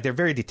on. It's like they're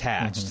very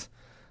detached.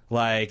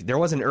 Like, there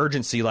was an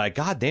urgency, like,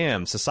 God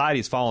damn,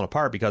 society's falling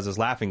apart because there's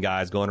laughing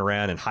guys going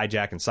around and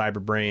hijacking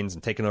cyber brains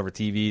and taking over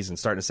TVs and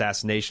starting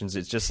assassinations.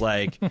 It's just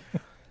like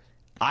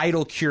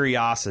idle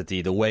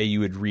curiosity, the way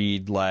you would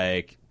read,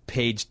 like,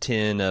 page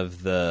 10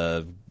 of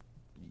the,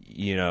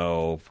 you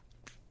know,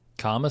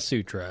 Kama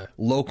Sutra,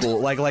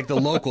 local, like the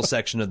local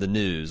section of the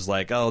news.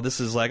 Like, oh, this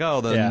is like, oh,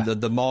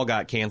 the mall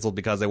got canceled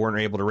because they weren't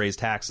able to raise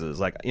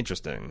taxes. Like,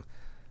 interesting.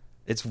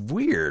 It's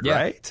weird,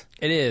 right?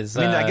 It is.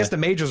 I mean, I guess the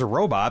Major's a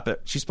robot,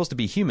 but she's supposed to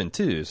be human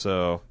too.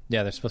 So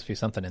yeah, there's supposed to be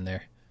something in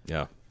there.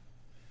 Yeah.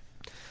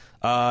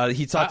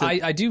 He talked.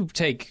 I do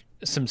take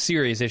some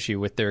serious issue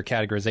with their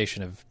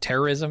categorization of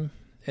terrorism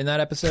in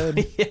that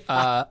episode.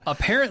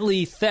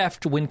 Apparently,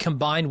 theft, when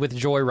combined with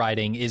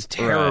joyriding, is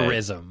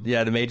terrorism. Right.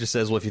 Yeah, the Major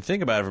says, well, if you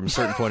think about it from a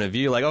certain point of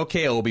view, like,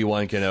 okay,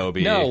 Obi-Wan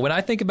Kenobi. No, when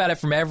I think about it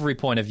from every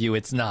point of view,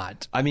 it's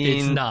not. I mean,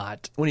 it's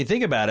not. When you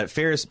think about it,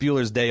 Ferris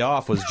Bueller's Day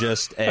Off was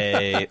just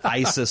a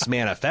ISIS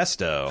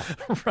manifesto.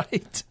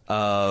 Right.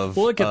 Of,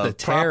 look at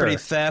the property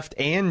theft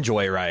and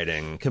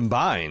joyriding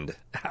combined.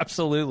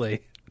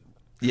 Absolutely.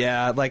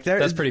 Yeah, like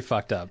that's pretty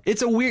fucked up.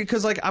 It's a weird,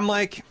 because, like, I'm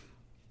like,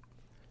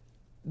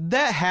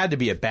 that had to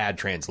be a bad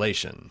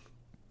translation.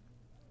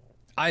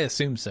 I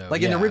assume so.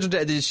 Like, in the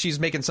original, she's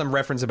making some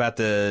reference about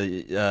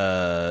the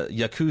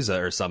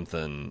Yakuza or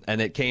something, and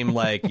it came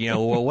like, you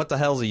know, well, what the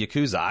hell's a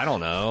Yakuza? I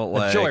don't know.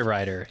 Like, a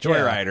Joyrider.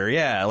 Joyrider,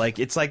 yeah. Like,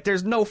 it's like,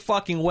 there's no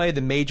fucking way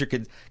the Major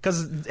could,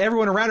 because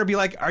everyone around her would be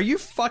like, are you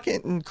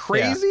fucking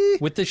crazy? Yeah.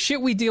 With the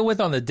shit we deal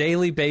with on the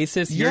daily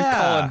basis, you're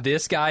calling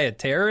this guy a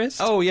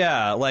terrorist? Oh,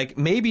 yeah. Like,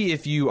 maybe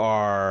if you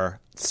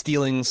are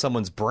stealing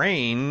someone's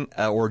brain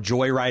or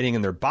joyriding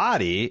in their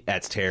body,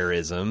 that's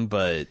terrorism,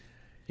 but,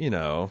 you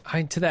know. I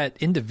mean, to that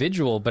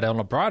individual, but on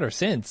a broader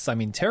sense, I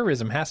mean,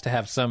 terrorism has to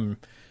have some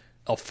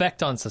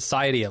effect on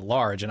society at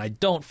large, and I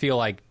don't feel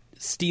like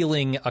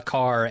stealing a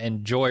car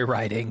and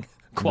joyriding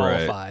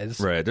qualifies.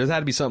 Right. There's had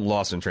to be something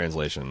lost in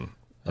translation.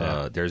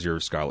 There's your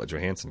Scarlett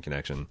Johansson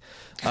connection.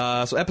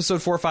 So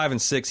episode 4, 5,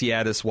 and 6, he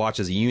had us watch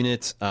as a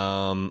unit,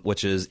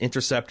 which is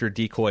Interceptor,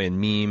 Decoy, and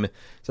Meme.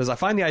 Says, I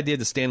find the idea of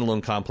the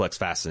standalone complex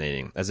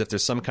fascinating, as if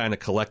there's some kind of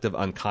collective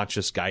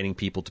unconscious guiding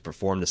people to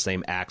perform the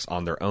same acts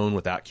on their own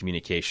without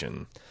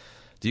communication.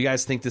 Do you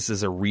guys think this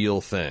is a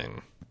real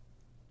thing?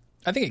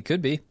 I think it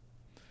could be.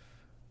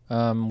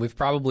 We've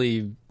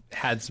probably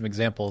had some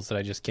examples that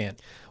I just can't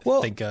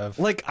think of.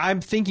 Like,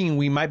 I'm thinking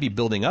we might be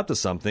building up to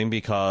something,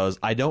 because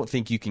I don't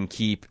think you can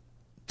keep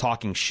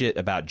talking shit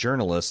about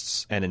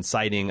journalists and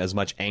inciting as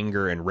much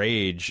anger and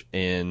rage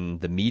in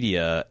the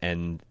media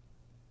and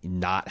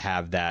not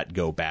have that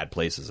go bad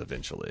places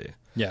eventually.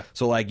 Yeah.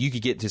 So, like, you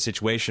could get to a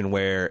situation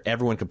where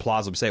everyone could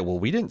plausibly say, well,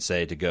 we didn't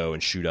say to go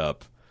and shoot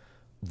up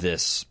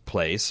this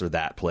place or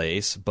that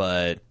place,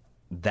 but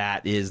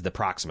that is the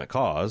proximate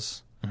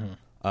cause.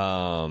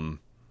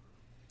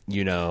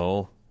 You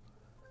know,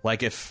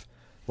 like, if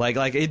like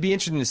it'd be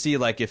interesting to see,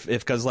 like, if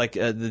because like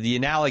the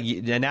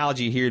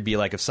analogy here would be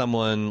like if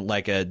someone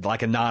like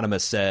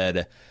Anonymous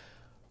said,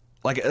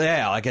 like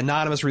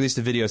Anonymous released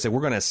a video and said, we're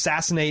going to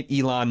assassinate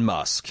Elon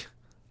Musk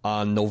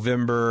on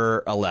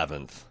November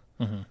 11th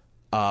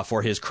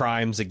for his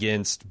crimes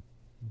against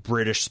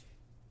British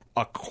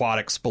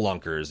aquatic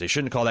spelunkers. They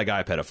shouldn't call that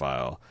guy a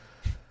pedophile.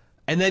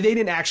 And they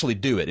didn't actually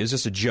do it. It was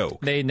just a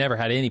joke. They never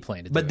had any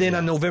plan to do it. But then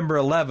on November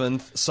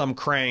 11th, some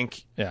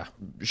crank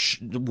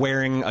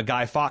wearing a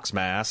Guy Fawkes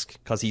mask,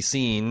 because he's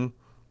seen,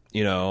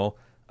 you know,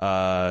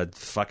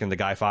 fucking the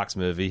Guy Fawkes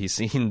movie. He's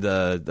seen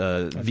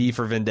the V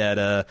for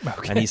Vendetta,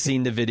 and he's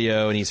seen the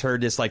video, and he's heard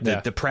this, like,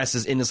 the press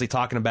is endlessly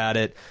talking about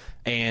it,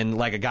 and,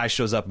 like, a guy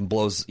shows up and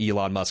blows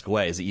Elon Musk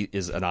away.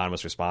 Is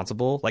Anonymous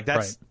responsible? Like,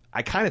 that's... Right.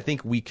 I kind of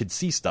think we could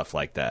see stuff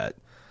like that.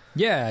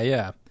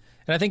 Yeah.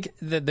 And I think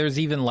that there's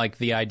even, like,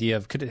 the idea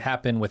of, could it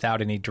happen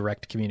without any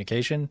direct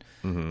communication?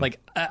 Like,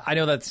 I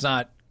know that's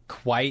not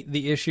quite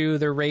the issue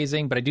they're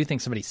raising, but I do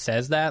think somebody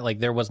says that. Like,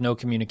 there was no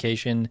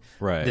communication.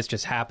 Right. This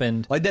just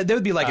happened. Like, that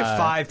would be like if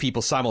 5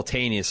 people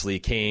simultaneously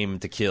came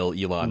to kill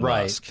Elon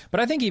Musk. But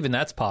I think even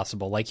that's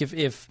possible. Like,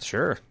 if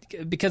Sure.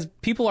 because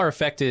people are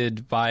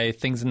affected by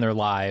things in their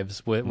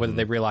lives, whether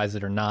they realize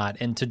it or not,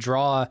 and to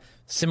draw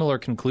similar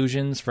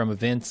conclusions from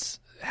events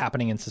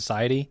happening in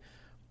society,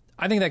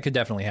 I think that could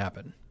definitely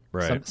happen.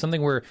 Right.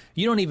 Something where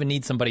you don't even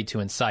need somebody to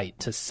incite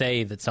to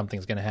say that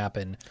something's going to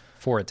happen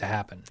for it to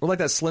happen. Or like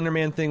that Slender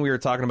Man thing we were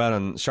talking about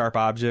on Sharp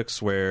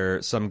Objects,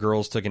 where some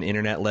girls took an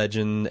internet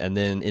legend and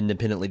then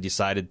independently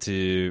decided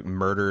to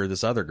murder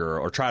this other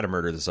girl or try to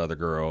murder this other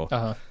girl.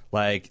 Uh-huh.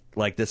 Like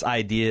this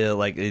idea,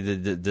 like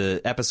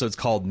the episode's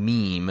called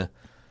Meme.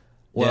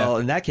 Well,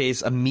 in that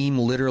case, a meme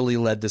literally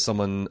led to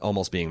someone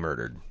almost being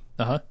murdered.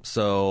 Uh-huh.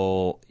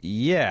 So,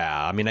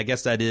 yeah, I mean, I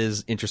guess that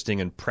is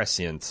interesting and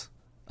prescient.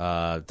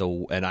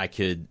 And I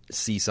could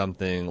see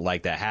something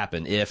like that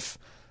happen if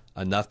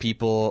enough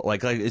people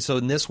so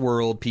in this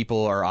world,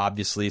 people are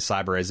obviously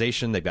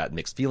cyberization. They've got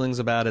mixed feelings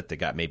about it. They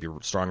got maybe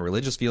strong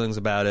religious feelings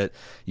about it.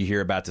 You hear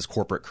about this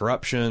corporate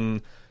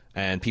corruption,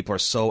 and people are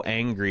so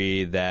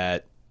angry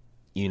that,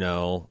 you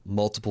know,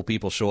 multiple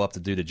people show up to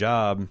do the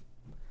job.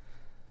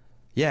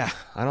 Yeah,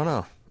 I don't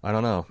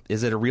know.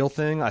 Is it a real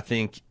thing? I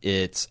think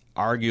it's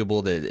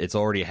arguable that it's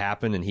already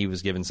happened, and he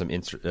was given some,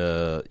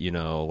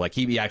 like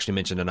he actually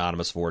mentioned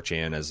Anonymous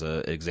 4chan as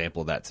an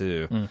example of that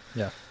too.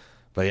 Yeah.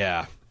 But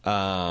yeah,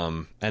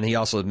 and he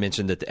also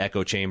mentioned that the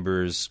echo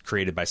chambers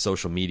created by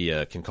social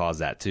media can cause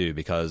that too,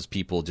 because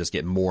people just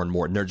get more and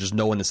more, and there's just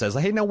no one that says,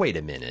 like, hey, now wait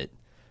a minute.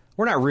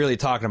 We're not really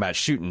talking about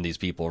shooting these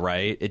people,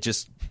 right? It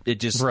just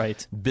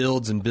Right.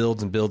 builds and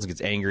builds and builds and gets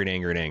angrier and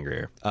angrier and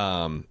angrier.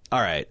 All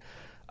right.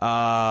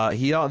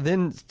 He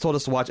then told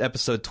us to watch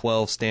episode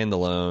 12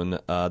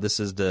 standalone. This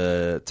is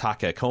the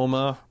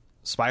Takekoma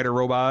spider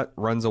robot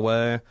runs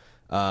away,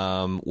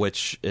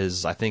 which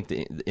is, I think,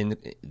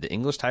 the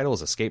English title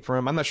is Escape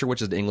From. I'm not sure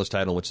which is the English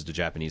title and which is the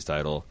Japanese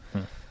title.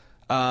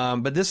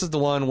 But this is the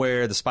one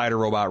where the spider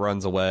robot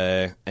runs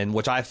away, and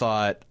which I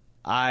thought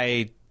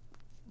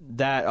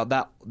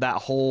that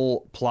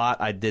whole plot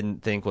I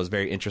didn't think was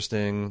very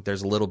interesting.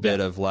 There's a little bit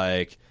of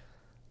like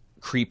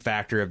creep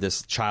factor of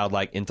this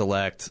childlike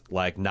intellect,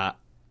 like not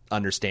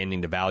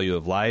understanding the value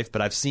of life.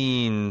 But I've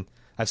seen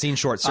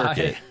Short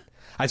Circuit.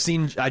 I've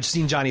seen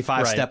Johnny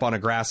Five step on a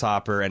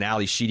grasshopper and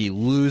Ali Sheedy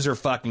lose her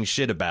fucking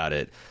shit about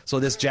it. So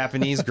this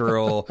Japanese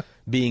girl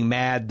being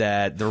mad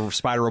that the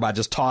spider robot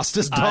just tossed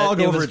his dog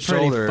over its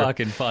shoulder. It was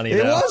fucking funny.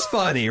 It was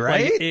funny,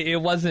 right? Like, it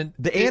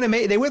wasn't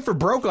They went for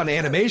broke on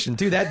animation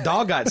too. That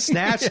dog got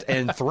snatched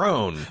and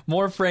thrown.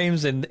 More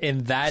frames in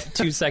that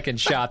 2-second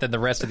shot than the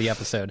rest of the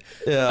episode.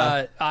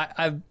 Yeah.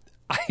 I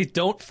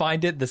don't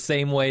find it the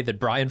same way that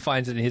Brian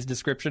finds it in his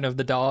description of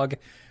the dog.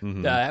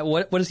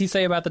 What does he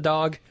say about the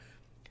dog?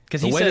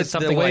 Because he says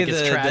something like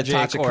it's tragic.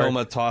 The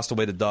Tachikoma tossed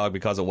away the dog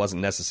because it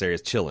wasn't necessary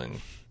as chilling.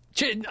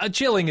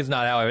 Chilling is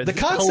not how the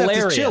concept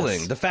is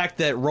chilling. The fact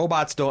that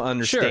robots don't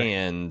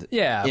understand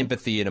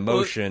empathy and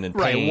emotion and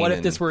pain. Right. What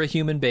if this were a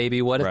human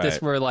baby? What if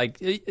this were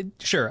like...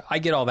 Sure, I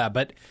get all that,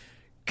 but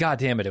God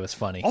damn it, it was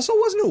funny. Also,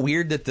 wasn't it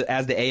weird that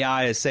as the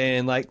AI is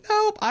saying, like,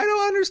 nope, I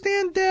don't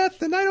understand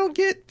death and I don't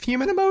get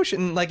human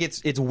emotion. Like,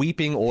 it's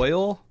weeping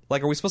oil.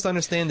 Like, are we supposed to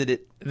understand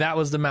that that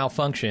was the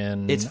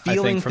malfunction? It's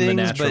feeling from things, the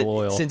natural but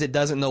oil. Since it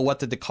doesn't know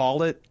what to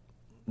call it,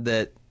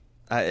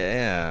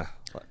 yeah.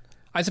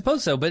 I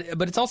suppose so, but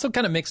it's also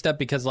kind of mixed up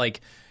because,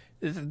 like,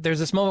 there's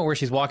this moment where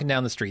she's walking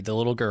down the street, the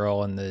little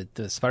girl, and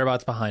the spider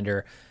bot's behind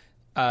her.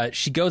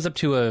 She goes up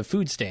to a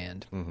food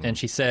stand and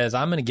she says,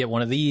 "I'm going to get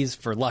one of these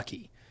for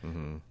Lucky."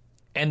 And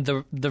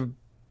the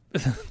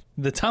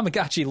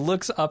Tamagotchi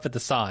looks up at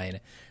the sign,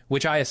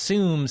 which I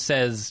assume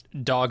says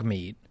dog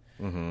meat.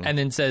 And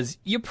then says,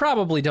 "You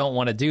probably don't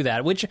want to do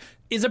that," which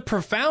is a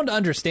profound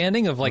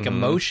understanding of like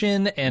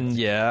emotion and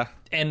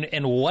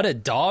what a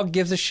dog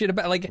gives a shit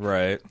about. Like,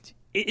 right.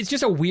 It's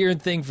just a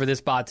weird thing for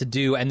this bot to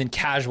do and then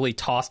casually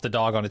toss the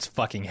dog on its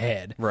fucking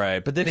head. Right.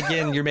 But then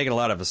again, you're making a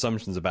lot of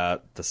assumptions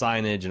about the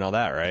signage and all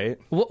that, right?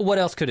 What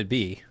else could it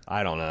be?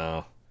 I don't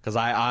know. Because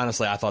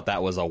I thought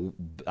that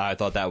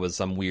was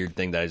some weird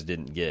thing that I just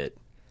didn't get.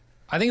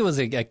 I think it was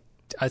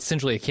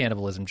essentially a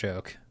cannibalism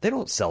joke. They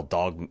don't sell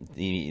dog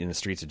meat in the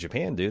streets of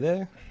Japan, do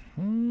they?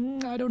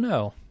 I don't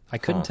know. I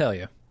couldn't tell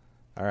you.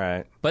 All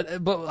right. But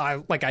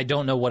I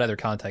don't know what other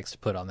context to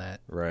put on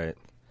that. Right.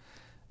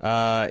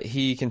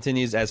 He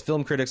continues, as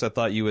film critics, I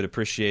thought you would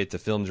appreciate the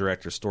film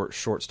director's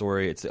short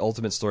story. It's the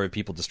ultimate story of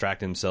people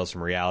distracting themselves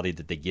from reality,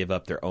 that they give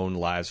up their own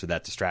lives for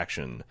that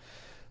distraction.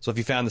 So if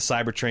you found the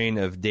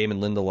Cybertrain of Damon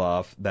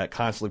Lindelof that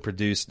constantly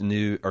produced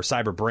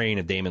Cyberbrain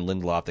of Damon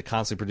Lindelof that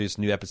constantly produced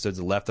new episodes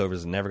of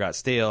Leftovers and never got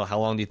stale, how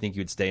long do you think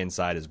you would stay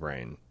inside his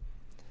brain?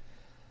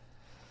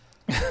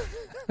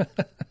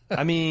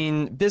 I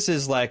mean, this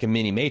is like a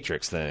mini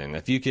Matrix thing.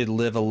 If you could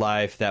live a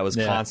life that was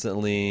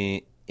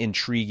constantly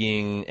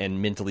intriguing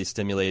and mentally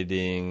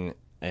stimulating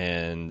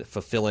and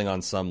fulfilling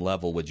on some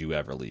level, would you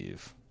ever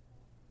leave?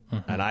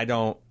 And I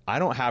don't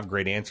have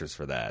great answers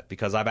for that,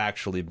 because I've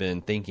actually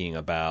been thinking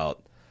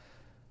about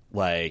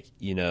like,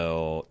 you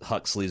know,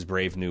 Huxley's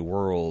Brave New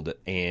World,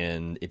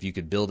 and if you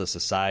could build a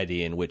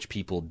society in which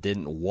people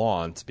didn't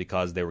want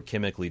because they were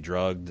chemically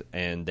drugged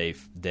and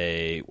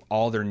they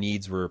all their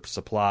needs were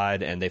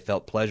supplied and they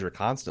felt pleasure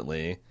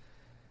constantly.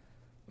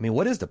 I mean,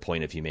 what is the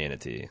point of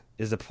humanity?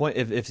 Is the point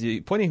if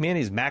the point of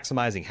humanity is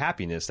maximizing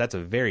happiness, that's a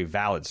very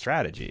valid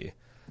strategy.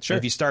 Sure. But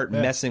if you start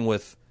messing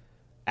with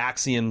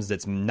axioms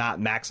that's not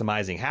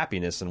maximizing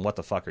happiness, then what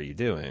the fuck are you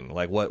doing?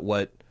 Like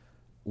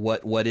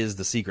what is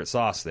the secret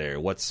sauce there?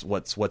 What's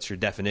your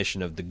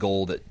definition of the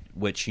goal that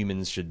which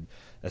humans should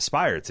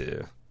aspire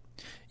to?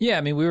 Yeah,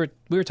 I mean, we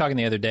were talking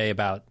the other day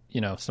about,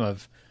 you know, some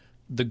of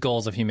the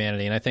goals of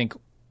humanity, and I think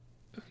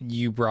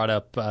you brought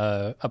up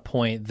a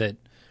point that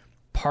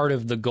part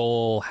of the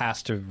goal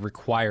has to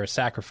require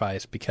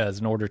sacrifice, because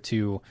in order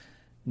to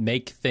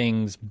make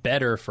things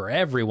better for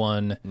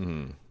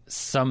everyone,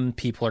 some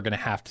people are going to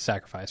have to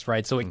sacrifice,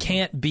 right? So it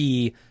can't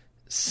be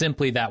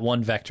simply that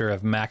one vector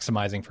of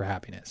maximizing for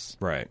happiness.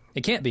 Right.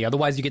 It can't be.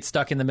 Otherwise, you get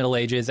stuck in the Middle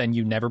Ages and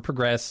you never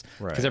progress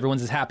because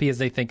everyone's as happy as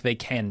they think they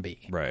can be.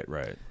 Right.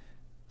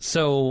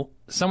 So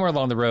somewhere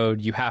along the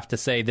road, you have to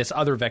say this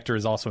other vector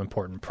is also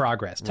important.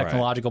 Progress,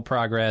 technological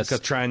progress, because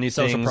trying new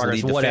social things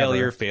progress, lead to whatever.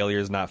 failure. Failure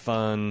is not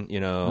fun, you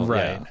know.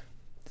 Right. Yeah.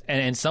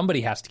 And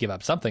somebody has to give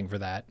up something for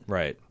that.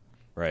 Right.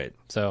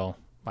 So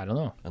I don't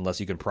know. Unless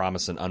you can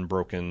promise an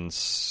unbroken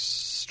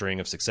string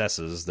of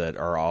successes that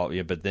are all.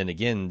 Yeah, but then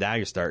again, now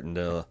you're starting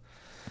to.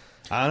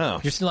 I don't know.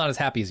 You're still not as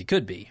happy as you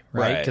could be,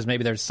 right? Because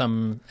maybe there's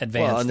some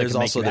advance. Well, and that there's can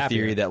make also you the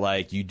happier. theory that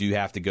like you do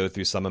have to go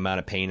through some amount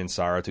of pain and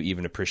sorrow to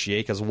even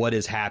appreciate. Because what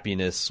is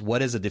happiness?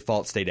 What is a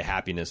default state of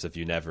happiness if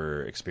you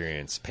never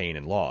experience pain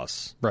and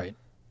loss? Right.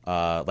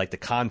 Like the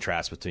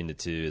contrast between the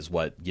two is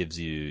what gives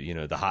you, you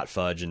know, the hot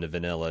fudge and the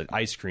vanilla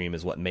ice cream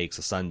is what makes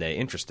a sundae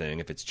interesting.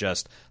 If it's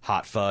just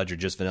hot fudge or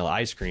just vanilla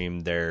ice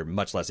cream, they're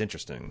much less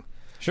interesting.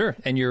 Sure.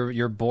 And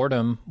your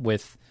boredom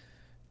with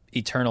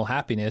eternal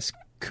happiness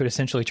could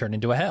essentially turn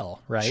into a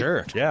hell, right?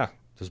 Sure. Yeah.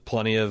 There's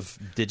plenty of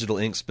digital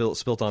ink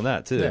spilt on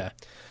that too. Yeah.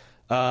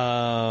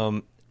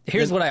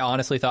 Here's what I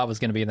honestly thought was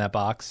going to be in that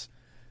box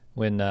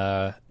when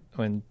Tachikoma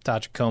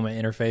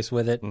interfaced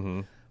with it.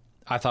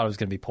 I thought it was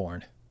going to be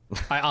porn.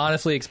 I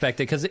honestly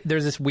expected, because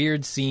there's this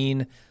weird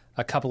scene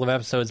a couple of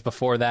episodes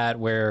before that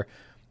where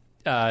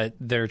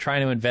they're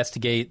trying to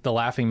investigate the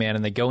Laughing Man,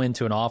 and they go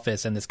into an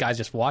office, and this guy's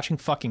just watching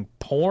fucking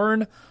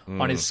porn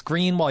on his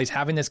screen while he's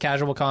having this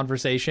casual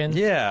conversation.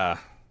 Yeah.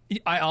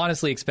 I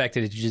honestly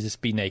expected it to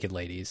just be naked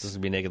ladies. This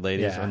would be naked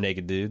ladies or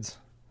naked dudes.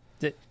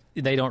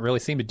 They don't really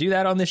seem to do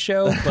that on this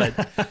show,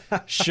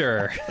 but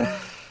sure.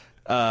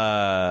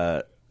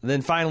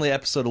 Then finally,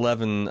 episode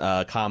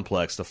 11,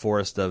 Complex, the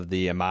Forest of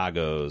the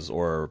Imagos,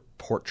 or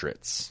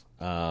Portraits.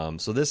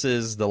 So this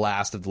is the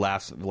last of the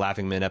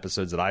Laughing Men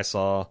episodes that I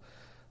saw.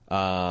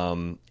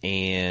 So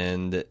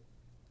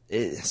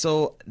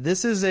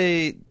this is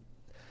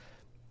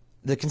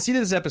the conceit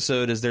of this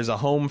episode is there's a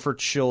home for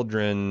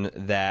children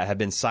that have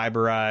been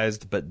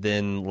cyberized, but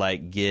then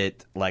like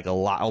get like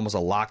almost a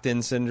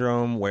locked-in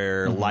syndrome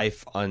where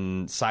life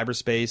on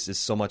cyberspace is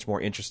so much more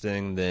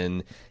interesting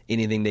than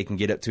anything they can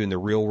get up to in the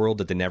real world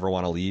that they never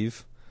want to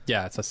leave.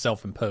 Yeah, it's a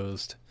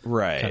self-imposed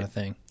kind of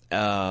thing.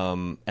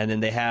 And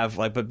then they have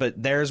like,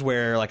 but there's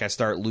where like I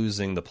start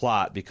losing the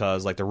plot,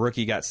 because like the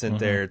rookie got sent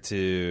there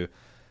to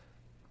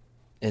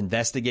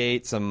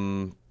investigate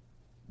some,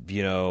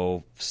 you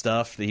know,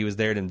 stuff that he was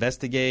there to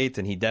investigate,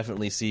 and he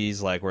definitely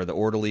sees like where the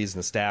orderlies and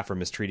the staff are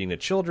mistreating the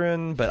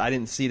children, but I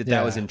didn't see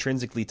that was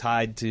intrinsically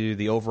tied to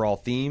the overall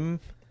theme.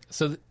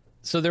 So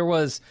there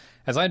was,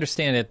 as I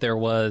understand it, there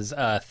was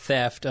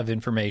theft of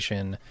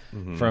information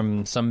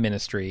from some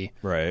ministry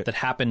that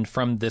happened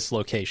from this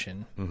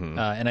location,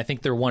 and I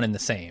think they're one and the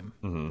same,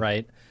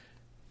 right?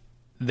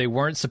 They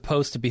weren't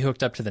supposed to be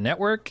hooked up to the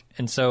network,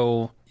 and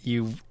so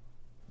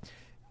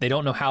they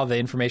don't know how the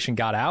information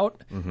got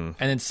out. And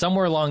then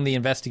somewhere along the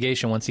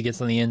investigation, once he gets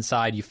on the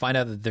inside, you find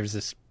out that there's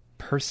this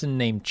person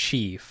named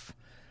Chief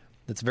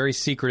that's very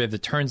secretive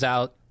that turns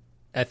out,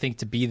 I think,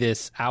 to be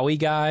this owie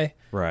guy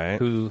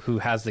who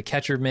has the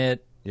catcher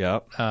mitt.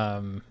 Yep.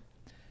 And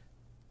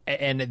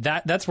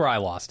that's where I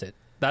lost it.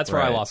 That's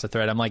where I lost the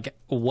thread. I'm like,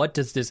 what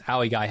does this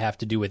owie guy have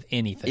to do with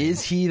anything?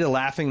 Is he the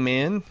Laughing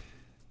Man?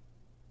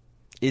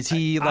 Is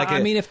he like?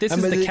 I mean, if this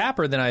is the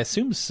capper, then I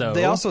assume so.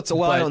 They also,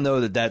 I don't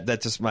know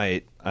that just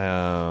might.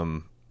 I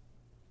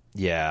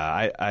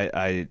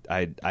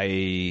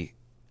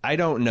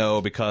don't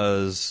know,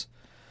 because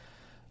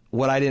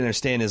what I didn't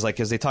understand is like,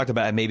 because they talked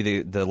about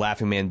maybe the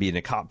Laughing Man being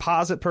a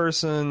composite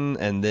person,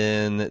 and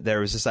then there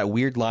was just that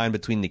weird line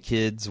between the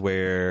kids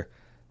where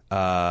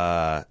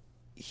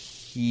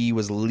he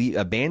was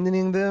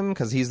abandoning them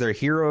because he's their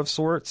hero of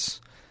sorts.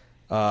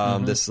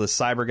 This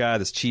cyber guy,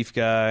 this chief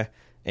guy.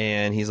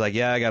 And he's like,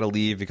 yeah, I got to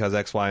leave because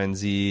X, Y, and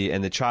Z.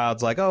 And the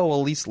child's like, oh,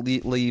 well, at least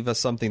leave us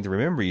something to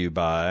remember you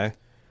by.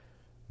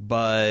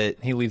 But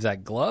he leaves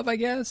that glove, I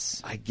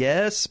guess.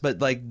 But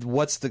like,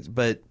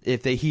 but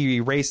if he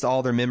erased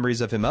all their memories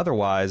of him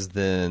otherwise,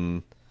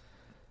 then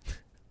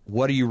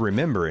what are you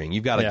remembering?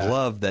 You've got a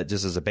glove that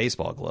just is a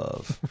baseball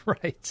glove.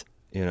 Right.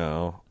 You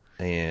know?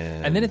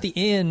 And then at the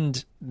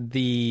end,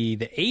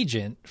 the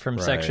agent from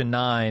Section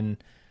 9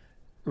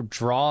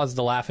 draws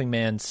the Laughing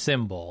Man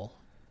symbol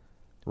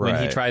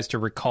when he tries to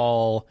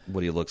recall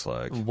what he looks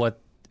like.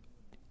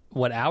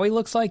 What Owie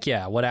looks like?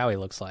 Yeah, what Owie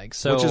looks like.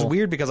 So, which is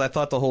weird because I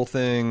thought the whole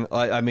thing...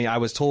 I mean, I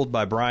was told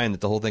by Brian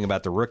that the whole thing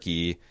about the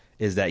rookie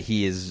is that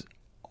he is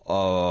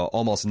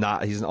almost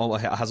not... He has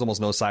almost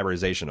no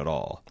cyberization at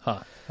all. Huh,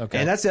 okay.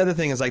 And that's the other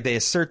thing is, like, they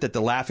assert that the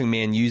Laughing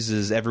Man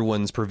uses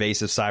everyone's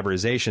pervasive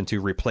cyberization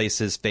to replace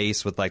his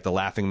face with, like, the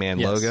Laughing Man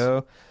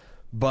logo.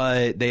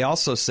 But they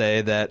also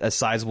say that a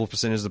sizable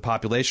percentage of the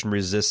population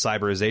resists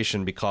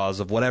cyberization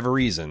because of whatever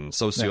reason.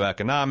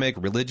 Socioeconomic,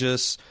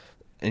 religious...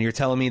 And you're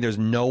telling me there's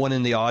no one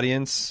in the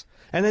audience?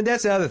 And then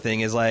that's the other thing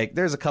is, like,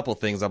 there's a couple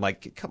things I'm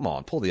like, come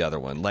on, pull the other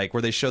one. Like,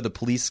 where they show the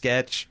police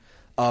sketch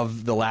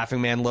of the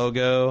Laughing Man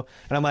logo.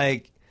 And I'm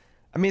like,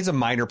 I mean, it's a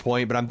minor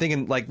point, but I'm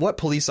thinking, like, what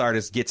police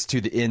artist gets to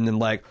the end and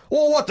like,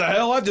 well, what the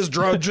hell? I've just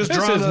drawn this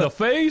isn't the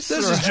face.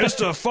 This is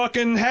just a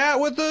fucking hat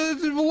with the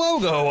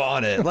logo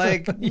on it.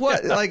 Like,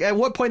 what? Like, at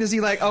what point is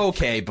he like,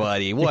 okay,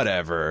 buddy,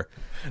 whatever?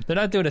 They're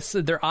not doing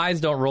their eyes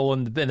don't roll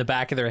in the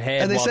back of their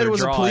head. And they while said it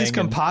was a police and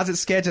composite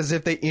sketch, as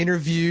if they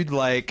interviewed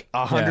like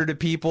 100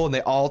 people and they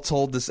all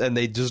told this, and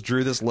they just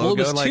drew this logo. Well, it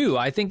was like, two.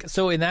 I think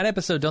so. In that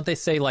episode, don't they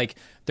say like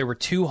there were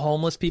two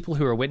homeless people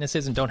who are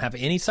witnesses and don't have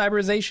any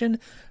cyberization?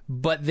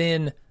 But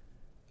then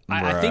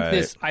I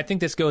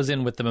think this goes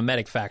in with the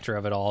mimetic factor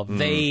of it all.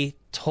 They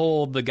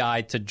told the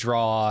guy to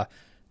draw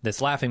this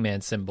Laughing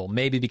Man symbol,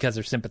 maybe because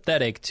they're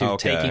sympathetic to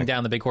taking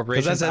down the big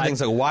corporations. Because that's the thing.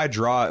 So why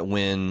draw it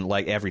when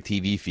like every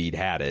TV feed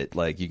had it?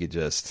 Like you could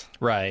just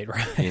right,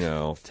 you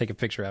know, take a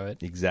picture of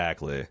it.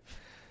 Exactly.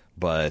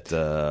 But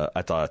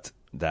I thought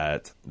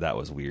that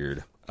was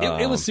weird.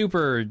 It was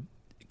super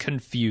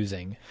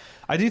confusing.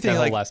 I do think that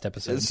like last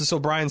episode. So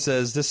Brian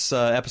says this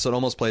episode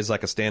almost plays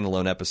like a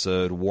standalone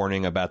episode,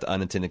 warning about the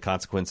unintended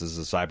consequences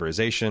of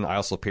cyberization. I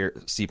also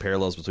see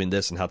parallels between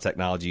this and how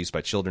technology used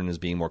by children is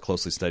being more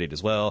closely studied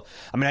as well.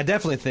 I mean, I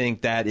definitely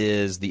think that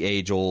is the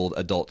age-old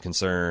adult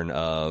concern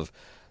of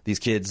these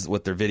kids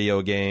with their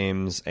video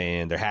games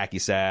and their hacky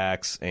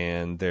sacks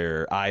and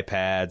their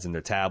iPads and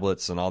their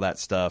tablets and all that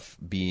stuff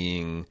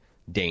being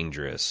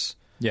dangerous.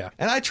 Yeah.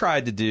 And I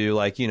tried to do,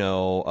 like, you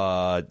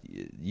know,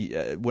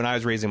 when I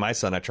was raising my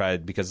son, I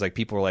tried, because, like,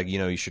 people were like, you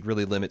know, you should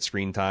really limit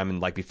screen time. And,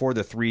 like, before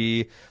they're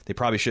 3, they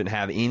probably shouldn't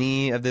have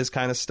any of this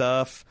kind of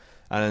stuff.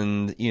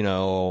 And, you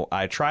know,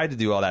 I tried to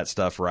do all that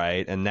stuff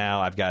right. And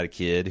now I've got a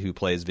kid who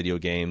plays video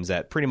games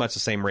at pretty much the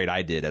same rate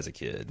I did as a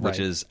kid, which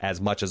is as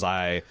much as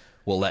I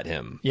will let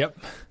him. Yep.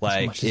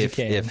 Like,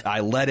 if I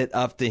let it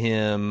up to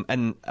him,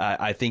 and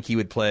I think he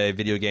would play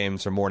video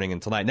games from morning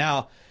until night.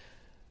 Now,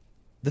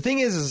 the thing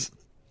is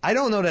I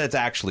don't know that it's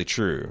actually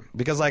true,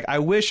 because, like, I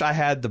wish I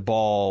had the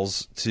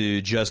balls to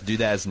just do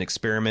that as an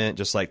experiment,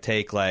 just, like,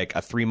 take, like, a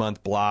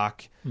 3-month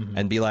block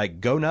and be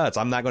like, go nuts.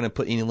 I'm not going to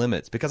put any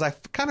limits, because I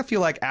kind of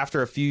feel like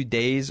after a few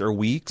days or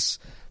weeks,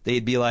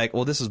 they'd be like,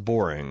 well, this is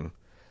boring.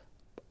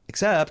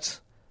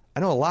 Except I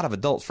know a lot of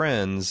adult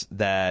friends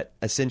that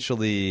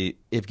essentially,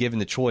 if given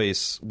the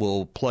choice,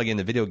 will plug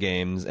into video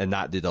games and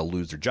they'll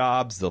lose their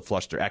jobs. They'll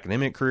flush their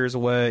academic careers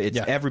away. It's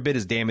every bit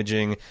as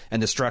damaging and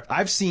destructive.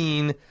 I've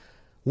seen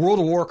World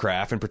of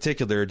Warcraft, in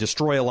particular,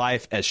 destroy a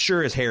life as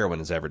sure as heroin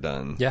has ever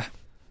done. Yeah.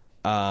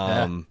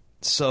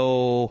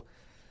 So,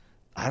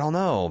 I don't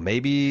know.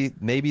 Maybe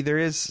there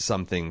is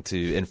something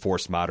to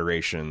enforce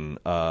moderation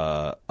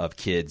of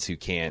kids who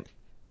can't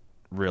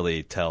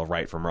really tell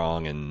right from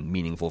wrong and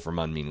meaningful from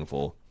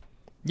unmeaningful.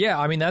 Yeah,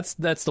 I mean, that's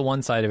the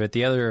one side of it.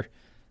 The other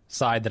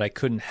side that I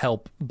couldn't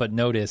help but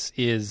notice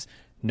is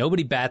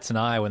nobody bats an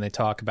eye when they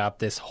talk about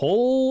this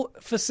whole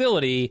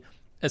facility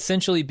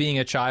essentially being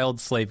a child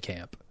slave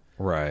camp.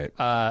 Right.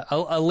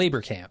 A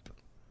labor camp.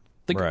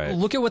 Right.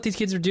 Look at what these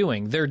kids are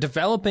doing. They're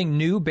developing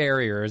new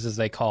barriers, as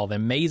they call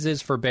them,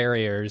 mazes for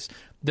barriers,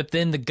 that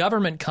then the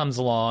government comes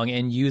along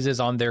and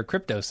uses on their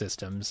crypto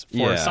systems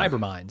for cyber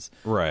mines.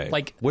 Right.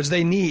 Like, which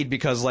they need,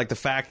 because, like, the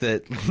fact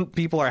that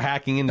people are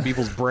hacking into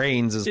people's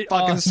brains is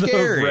fucking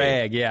scary.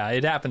 Rag. Yeah,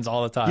 it happens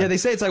all the time. Yeah, they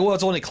say it's like, well,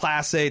 it's only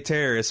Class A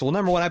terrorists. Well,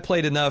 number one, I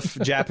played enough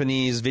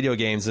Japanese video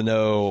games to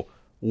know,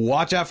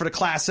 watch out for the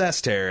Class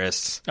S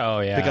terrorists.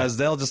 Oh, yeah. Because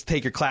they'll just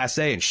take your Class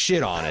A and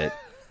shit on it.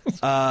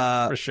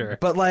 For sure.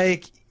 But,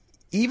 like,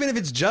 even if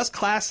it's just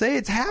Class A,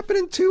 it's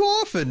happening too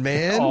often,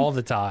 man. All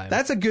the time.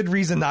 That's a good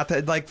reason not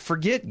to, like,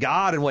 forget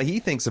God and what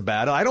he thinks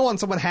about it. I don't want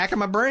someone hacking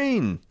my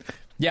brain.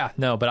 Yeah,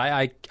 no, but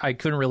I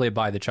couldn't really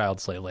abide the child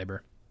slave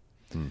labor.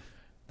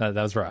 That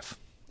was rough.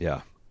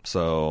 Yeah.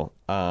 So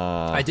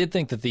I did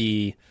think that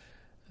the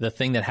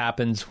thing that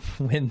happens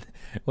when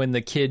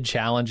the kid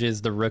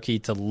challenges the rookie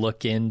to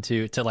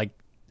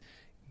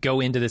go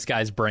into this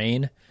guy's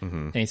brain,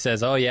 and he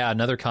says, oh yeah,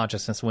 another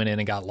consciousness went in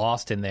and got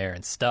lost in there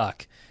and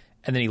stuck,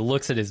 and then he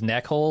looks at his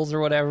neck holes or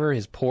whatever,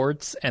 his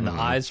ports, and the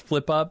eyes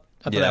flip up.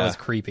 I thought that was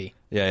creepy.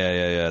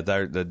 Yeah.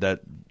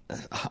 That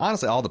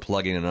honestly, all the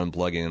plugging and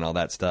unplugging and all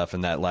that stuff,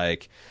 and that,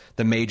 like,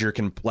 the Major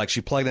can, like,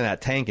 she plugged in that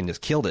tank and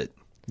just killed it.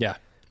 Yeah.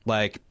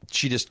 Like,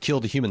 she just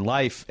killed a human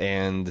life,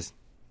 and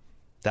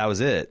that was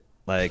it.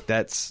 Like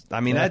that's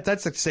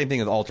that's the same thing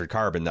with Altered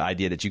Carbon. The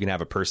idea that you can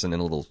have a person in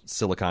a little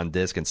silicon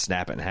disc and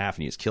snap it in half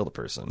and you just kill the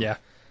person. Yeah,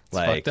 it's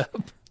like fucked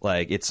up.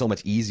 like it's so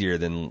much easier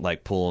than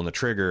like pulling the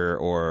trigger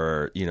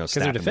or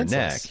snapping the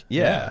neck.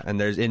 Yeah, and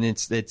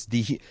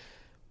we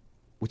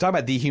talk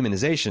about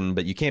dehumanization,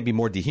 but you can't be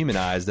more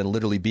dehumanized than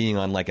literally being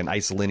on like an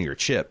isolinear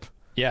chip.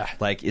 Yeah,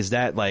 like is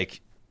that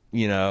like.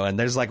 And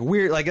there's like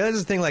weird, like that's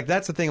the thing, like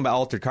that's the thing about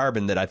Altered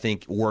Carbon that I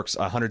think works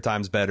 100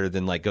 times better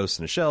than like Ghost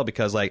in the Shell,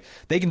 because like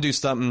they can do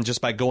something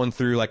just by going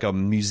through like a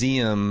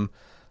museum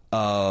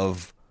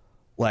of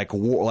like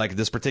war, like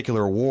this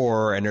particular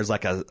war, and there's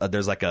like a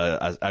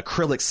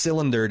acrylic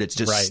cylinder that's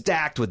just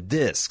stacked with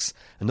discs,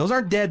 and those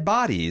aren't dead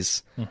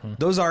bodies,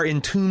 those are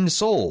entombed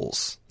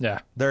souls. Yeah,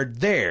 they're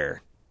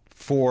there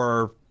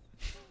for.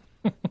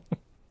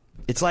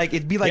 It's like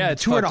it'd be like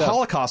touring a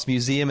Holocaust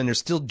museum and there's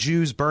still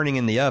Jews burning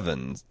in the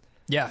ovens.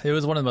 Yeah, it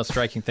was one of the most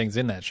striking things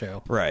in that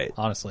show. Right.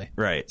 Honestly.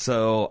 Right.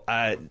 So,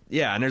 and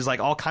there's like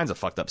all kinds of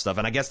fucked up stuff.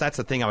 And I guess that's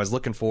the thing I was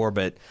looking for,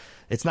 but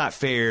it's not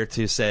fair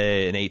to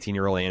say an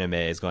 18-year-old anime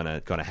is going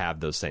to have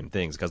those same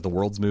things because the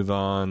worlds move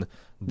on.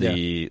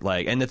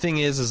 And the thing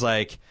is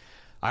like,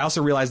 I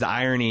also realized the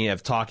irony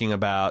of talking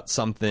about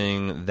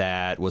something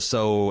that was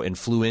so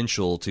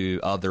influential to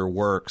other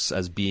works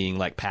as being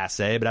like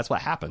passe, but that's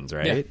what happens,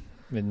 right? Yeah.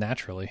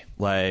 Naturally,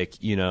 like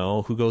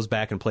who goes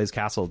back and plays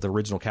the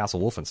original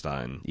Castle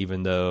Wolfenstein,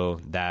 even though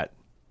that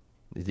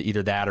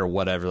either that or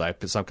whatever,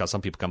 like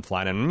some people come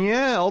flying in,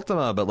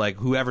 Ultima, but like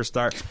who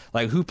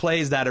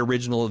plays that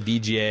original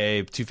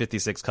VGA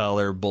 256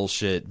 color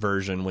bullshit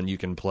version when you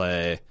can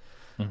play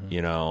I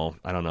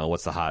don't know,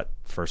 what's the hot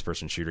first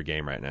person shooter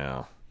game right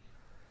now?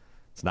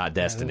 It's not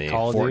Destiny.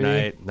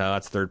 Fortnite. No,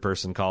 it's third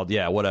person called.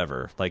 Yeah,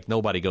 whatever. Like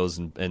nobody goes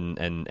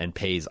and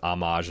pays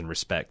homage and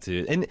respect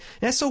to, and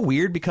that's so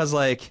weird because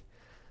like,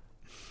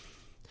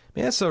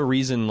 that's the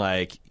reason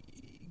like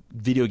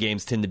video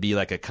games tend to be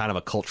like a kind of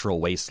a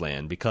cultural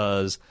wasteland,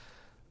 because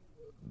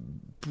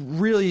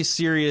really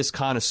serious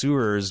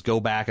connoisseurs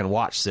go back and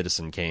watch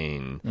Citizen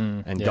Kane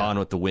and Gone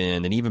with the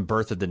Wind, and even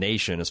Birth of the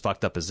Nation, as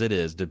fucked up as it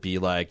is, to be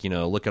like,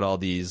 look at all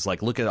these,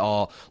 like, look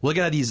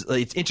at these,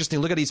 it's interesting,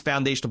 look at these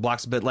foundational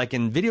blocks, but like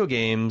in video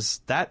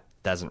games, that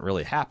doesn't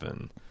really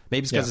happen.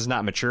 Maybe it's because it's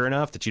not mature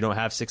enough that you don't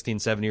have 16,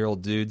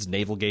 17-year-old dudes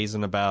navel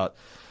gazing about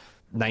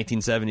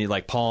 1970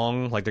 like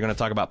Pong, like they're going to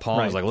talk about Pong.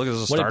 Right. It's like, look at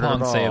this. What did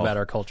Pong say about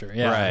our culture?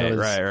 Yeah,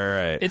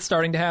 right. It's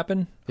starting to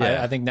happen.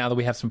 Yeah. I think now that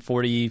we have some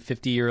 40,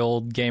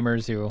 50-year-old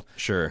gamers who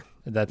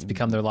that's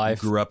become their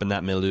life. Grew up in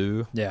that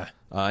milieu. Yeah.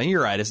 And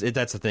you're right.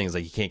 That's the thing, is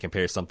like you can't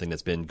compare something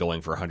that's been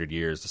going for 100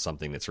 years to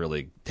something that's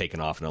really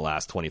taken off in the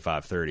last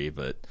 25, 30.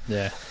 But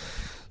yeah.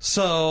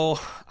 So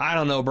I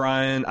don't know,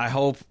 Brian. I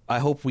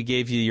hope we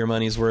gave you your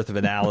money's worth of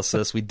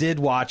analysis. We did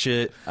watch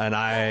it, and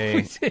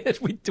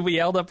we did. We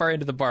held up our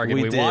end of the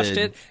bargain. We watched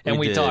it, and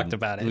we talked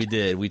about it. We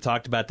did. We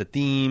talked about the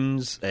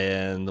themes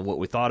and what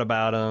we thought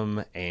about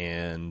them,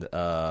 and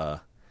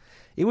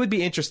it would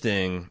be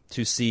interesting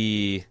to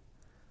see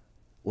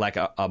like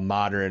a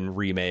modern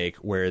remake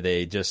where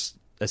they just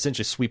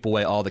essentially sweep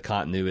away all the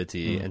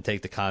continuity and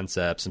take the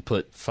concepts and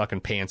put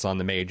fucking pants on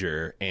the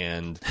major,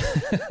 and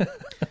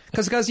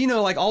because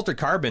like Altered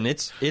Carbon,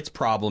 its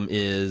problem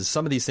is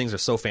some of these things are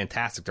so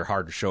fantastic they're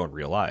hard to show in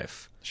real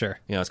life. Sure.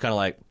 It's kind of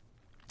like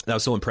that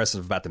was so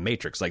impressive about the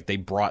Matrix, like they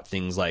brought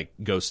things like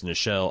Ghost in the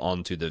Shell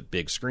onto the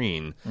big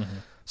screen.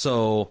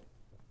 So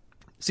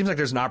it seems like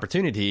there's an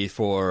opportunity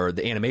for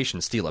the animation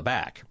to steal it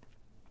back.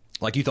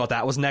 Like, you thought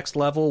that was next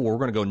level? Well, we're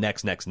going to go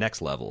next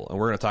level. And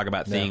we're going to talk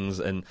about things,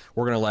 and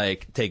we're going to,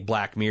 like, take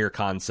Black Mirror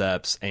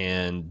concepts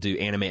and do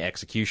anime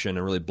execution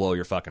and really blow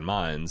your fucking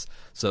minds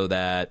so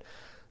that,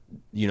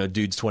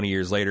 dudes 20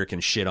 years later can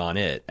shit on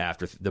it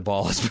after the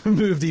ball has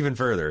moved even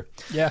further.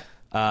 Yeah.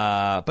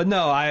 But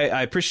no,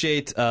 I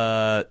appreciate,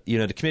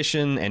 the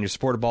commission and your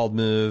support of Bald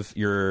Move.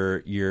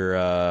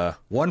 You're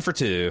 1 for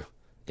 2.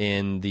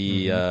 In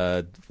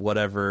the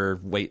whatever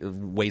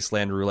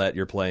wasteland roulette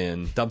you're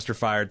playing, dumpster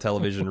fire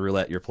television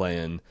roulette you're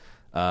playing.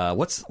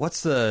 What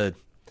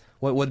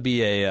would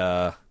be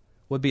a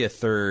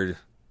third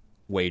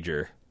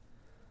wager?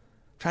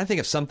 I'm trying to think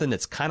of something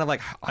that's kind of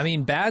like, I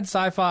mean, bad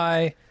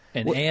sci-fi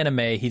and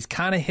anime. He's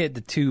kind of hit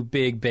the two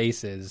big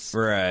bases,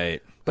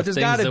 right? But there's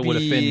got to be would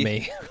offend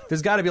me.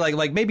 There's got to be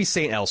like maybe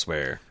Saint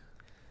Elsewhere.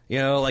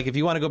 Like if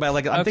you want to go back,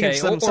 like I'm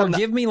thinking or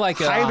give me like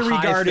a highly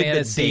regarded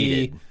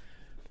fantasy. But dated.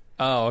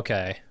 Oh,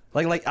 okay.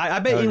 Like I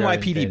bet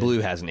NYPD Blue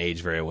hasn't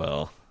aged very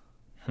well.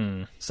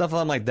 Stuff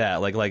like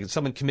that. Like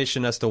someone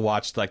commissioned us to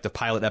watch like the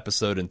pilot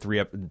episode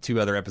and 2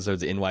 other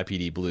episodes of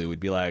NYPD Blue. We'd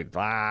be like,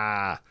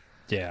 yeah.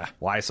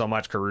 Why so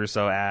much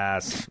Caruso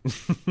ass?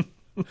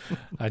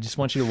 I just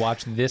want you to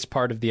watch this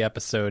part of the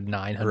episode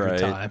 900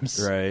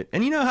 times. Right.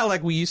 And you know how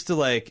like we used to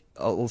like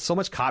so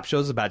much cop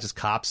shows about just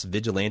cops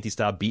vigilante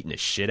style beating the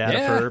shit out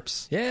of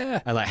perps.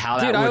 Yeah. And like how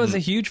Dude, that I was a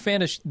huge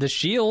fan of The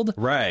Shield.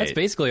 Right. That's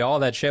basically all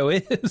that show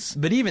is.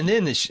 But even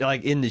then,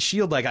 like in The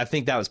Shield, like I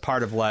think that was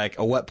part of like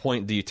at what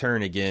point do you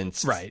turn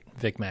against Right.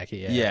 Vic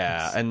Mackey.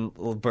 Yeah, and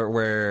but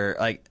where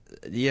like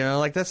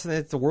like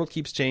the world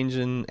keeps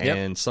changing,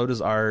 and so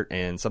does art,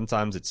 and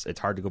sometimes it's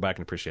hard to go back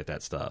and appreciate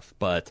that stuff.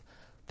 But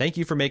thank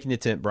you for making the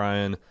attempt,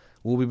 Brian.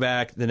 We'll be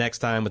back the next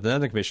time with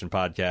another Commission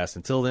podcast.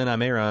 Until then,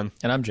 I'm Aaron.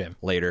 And I'm Jim.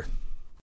 Later.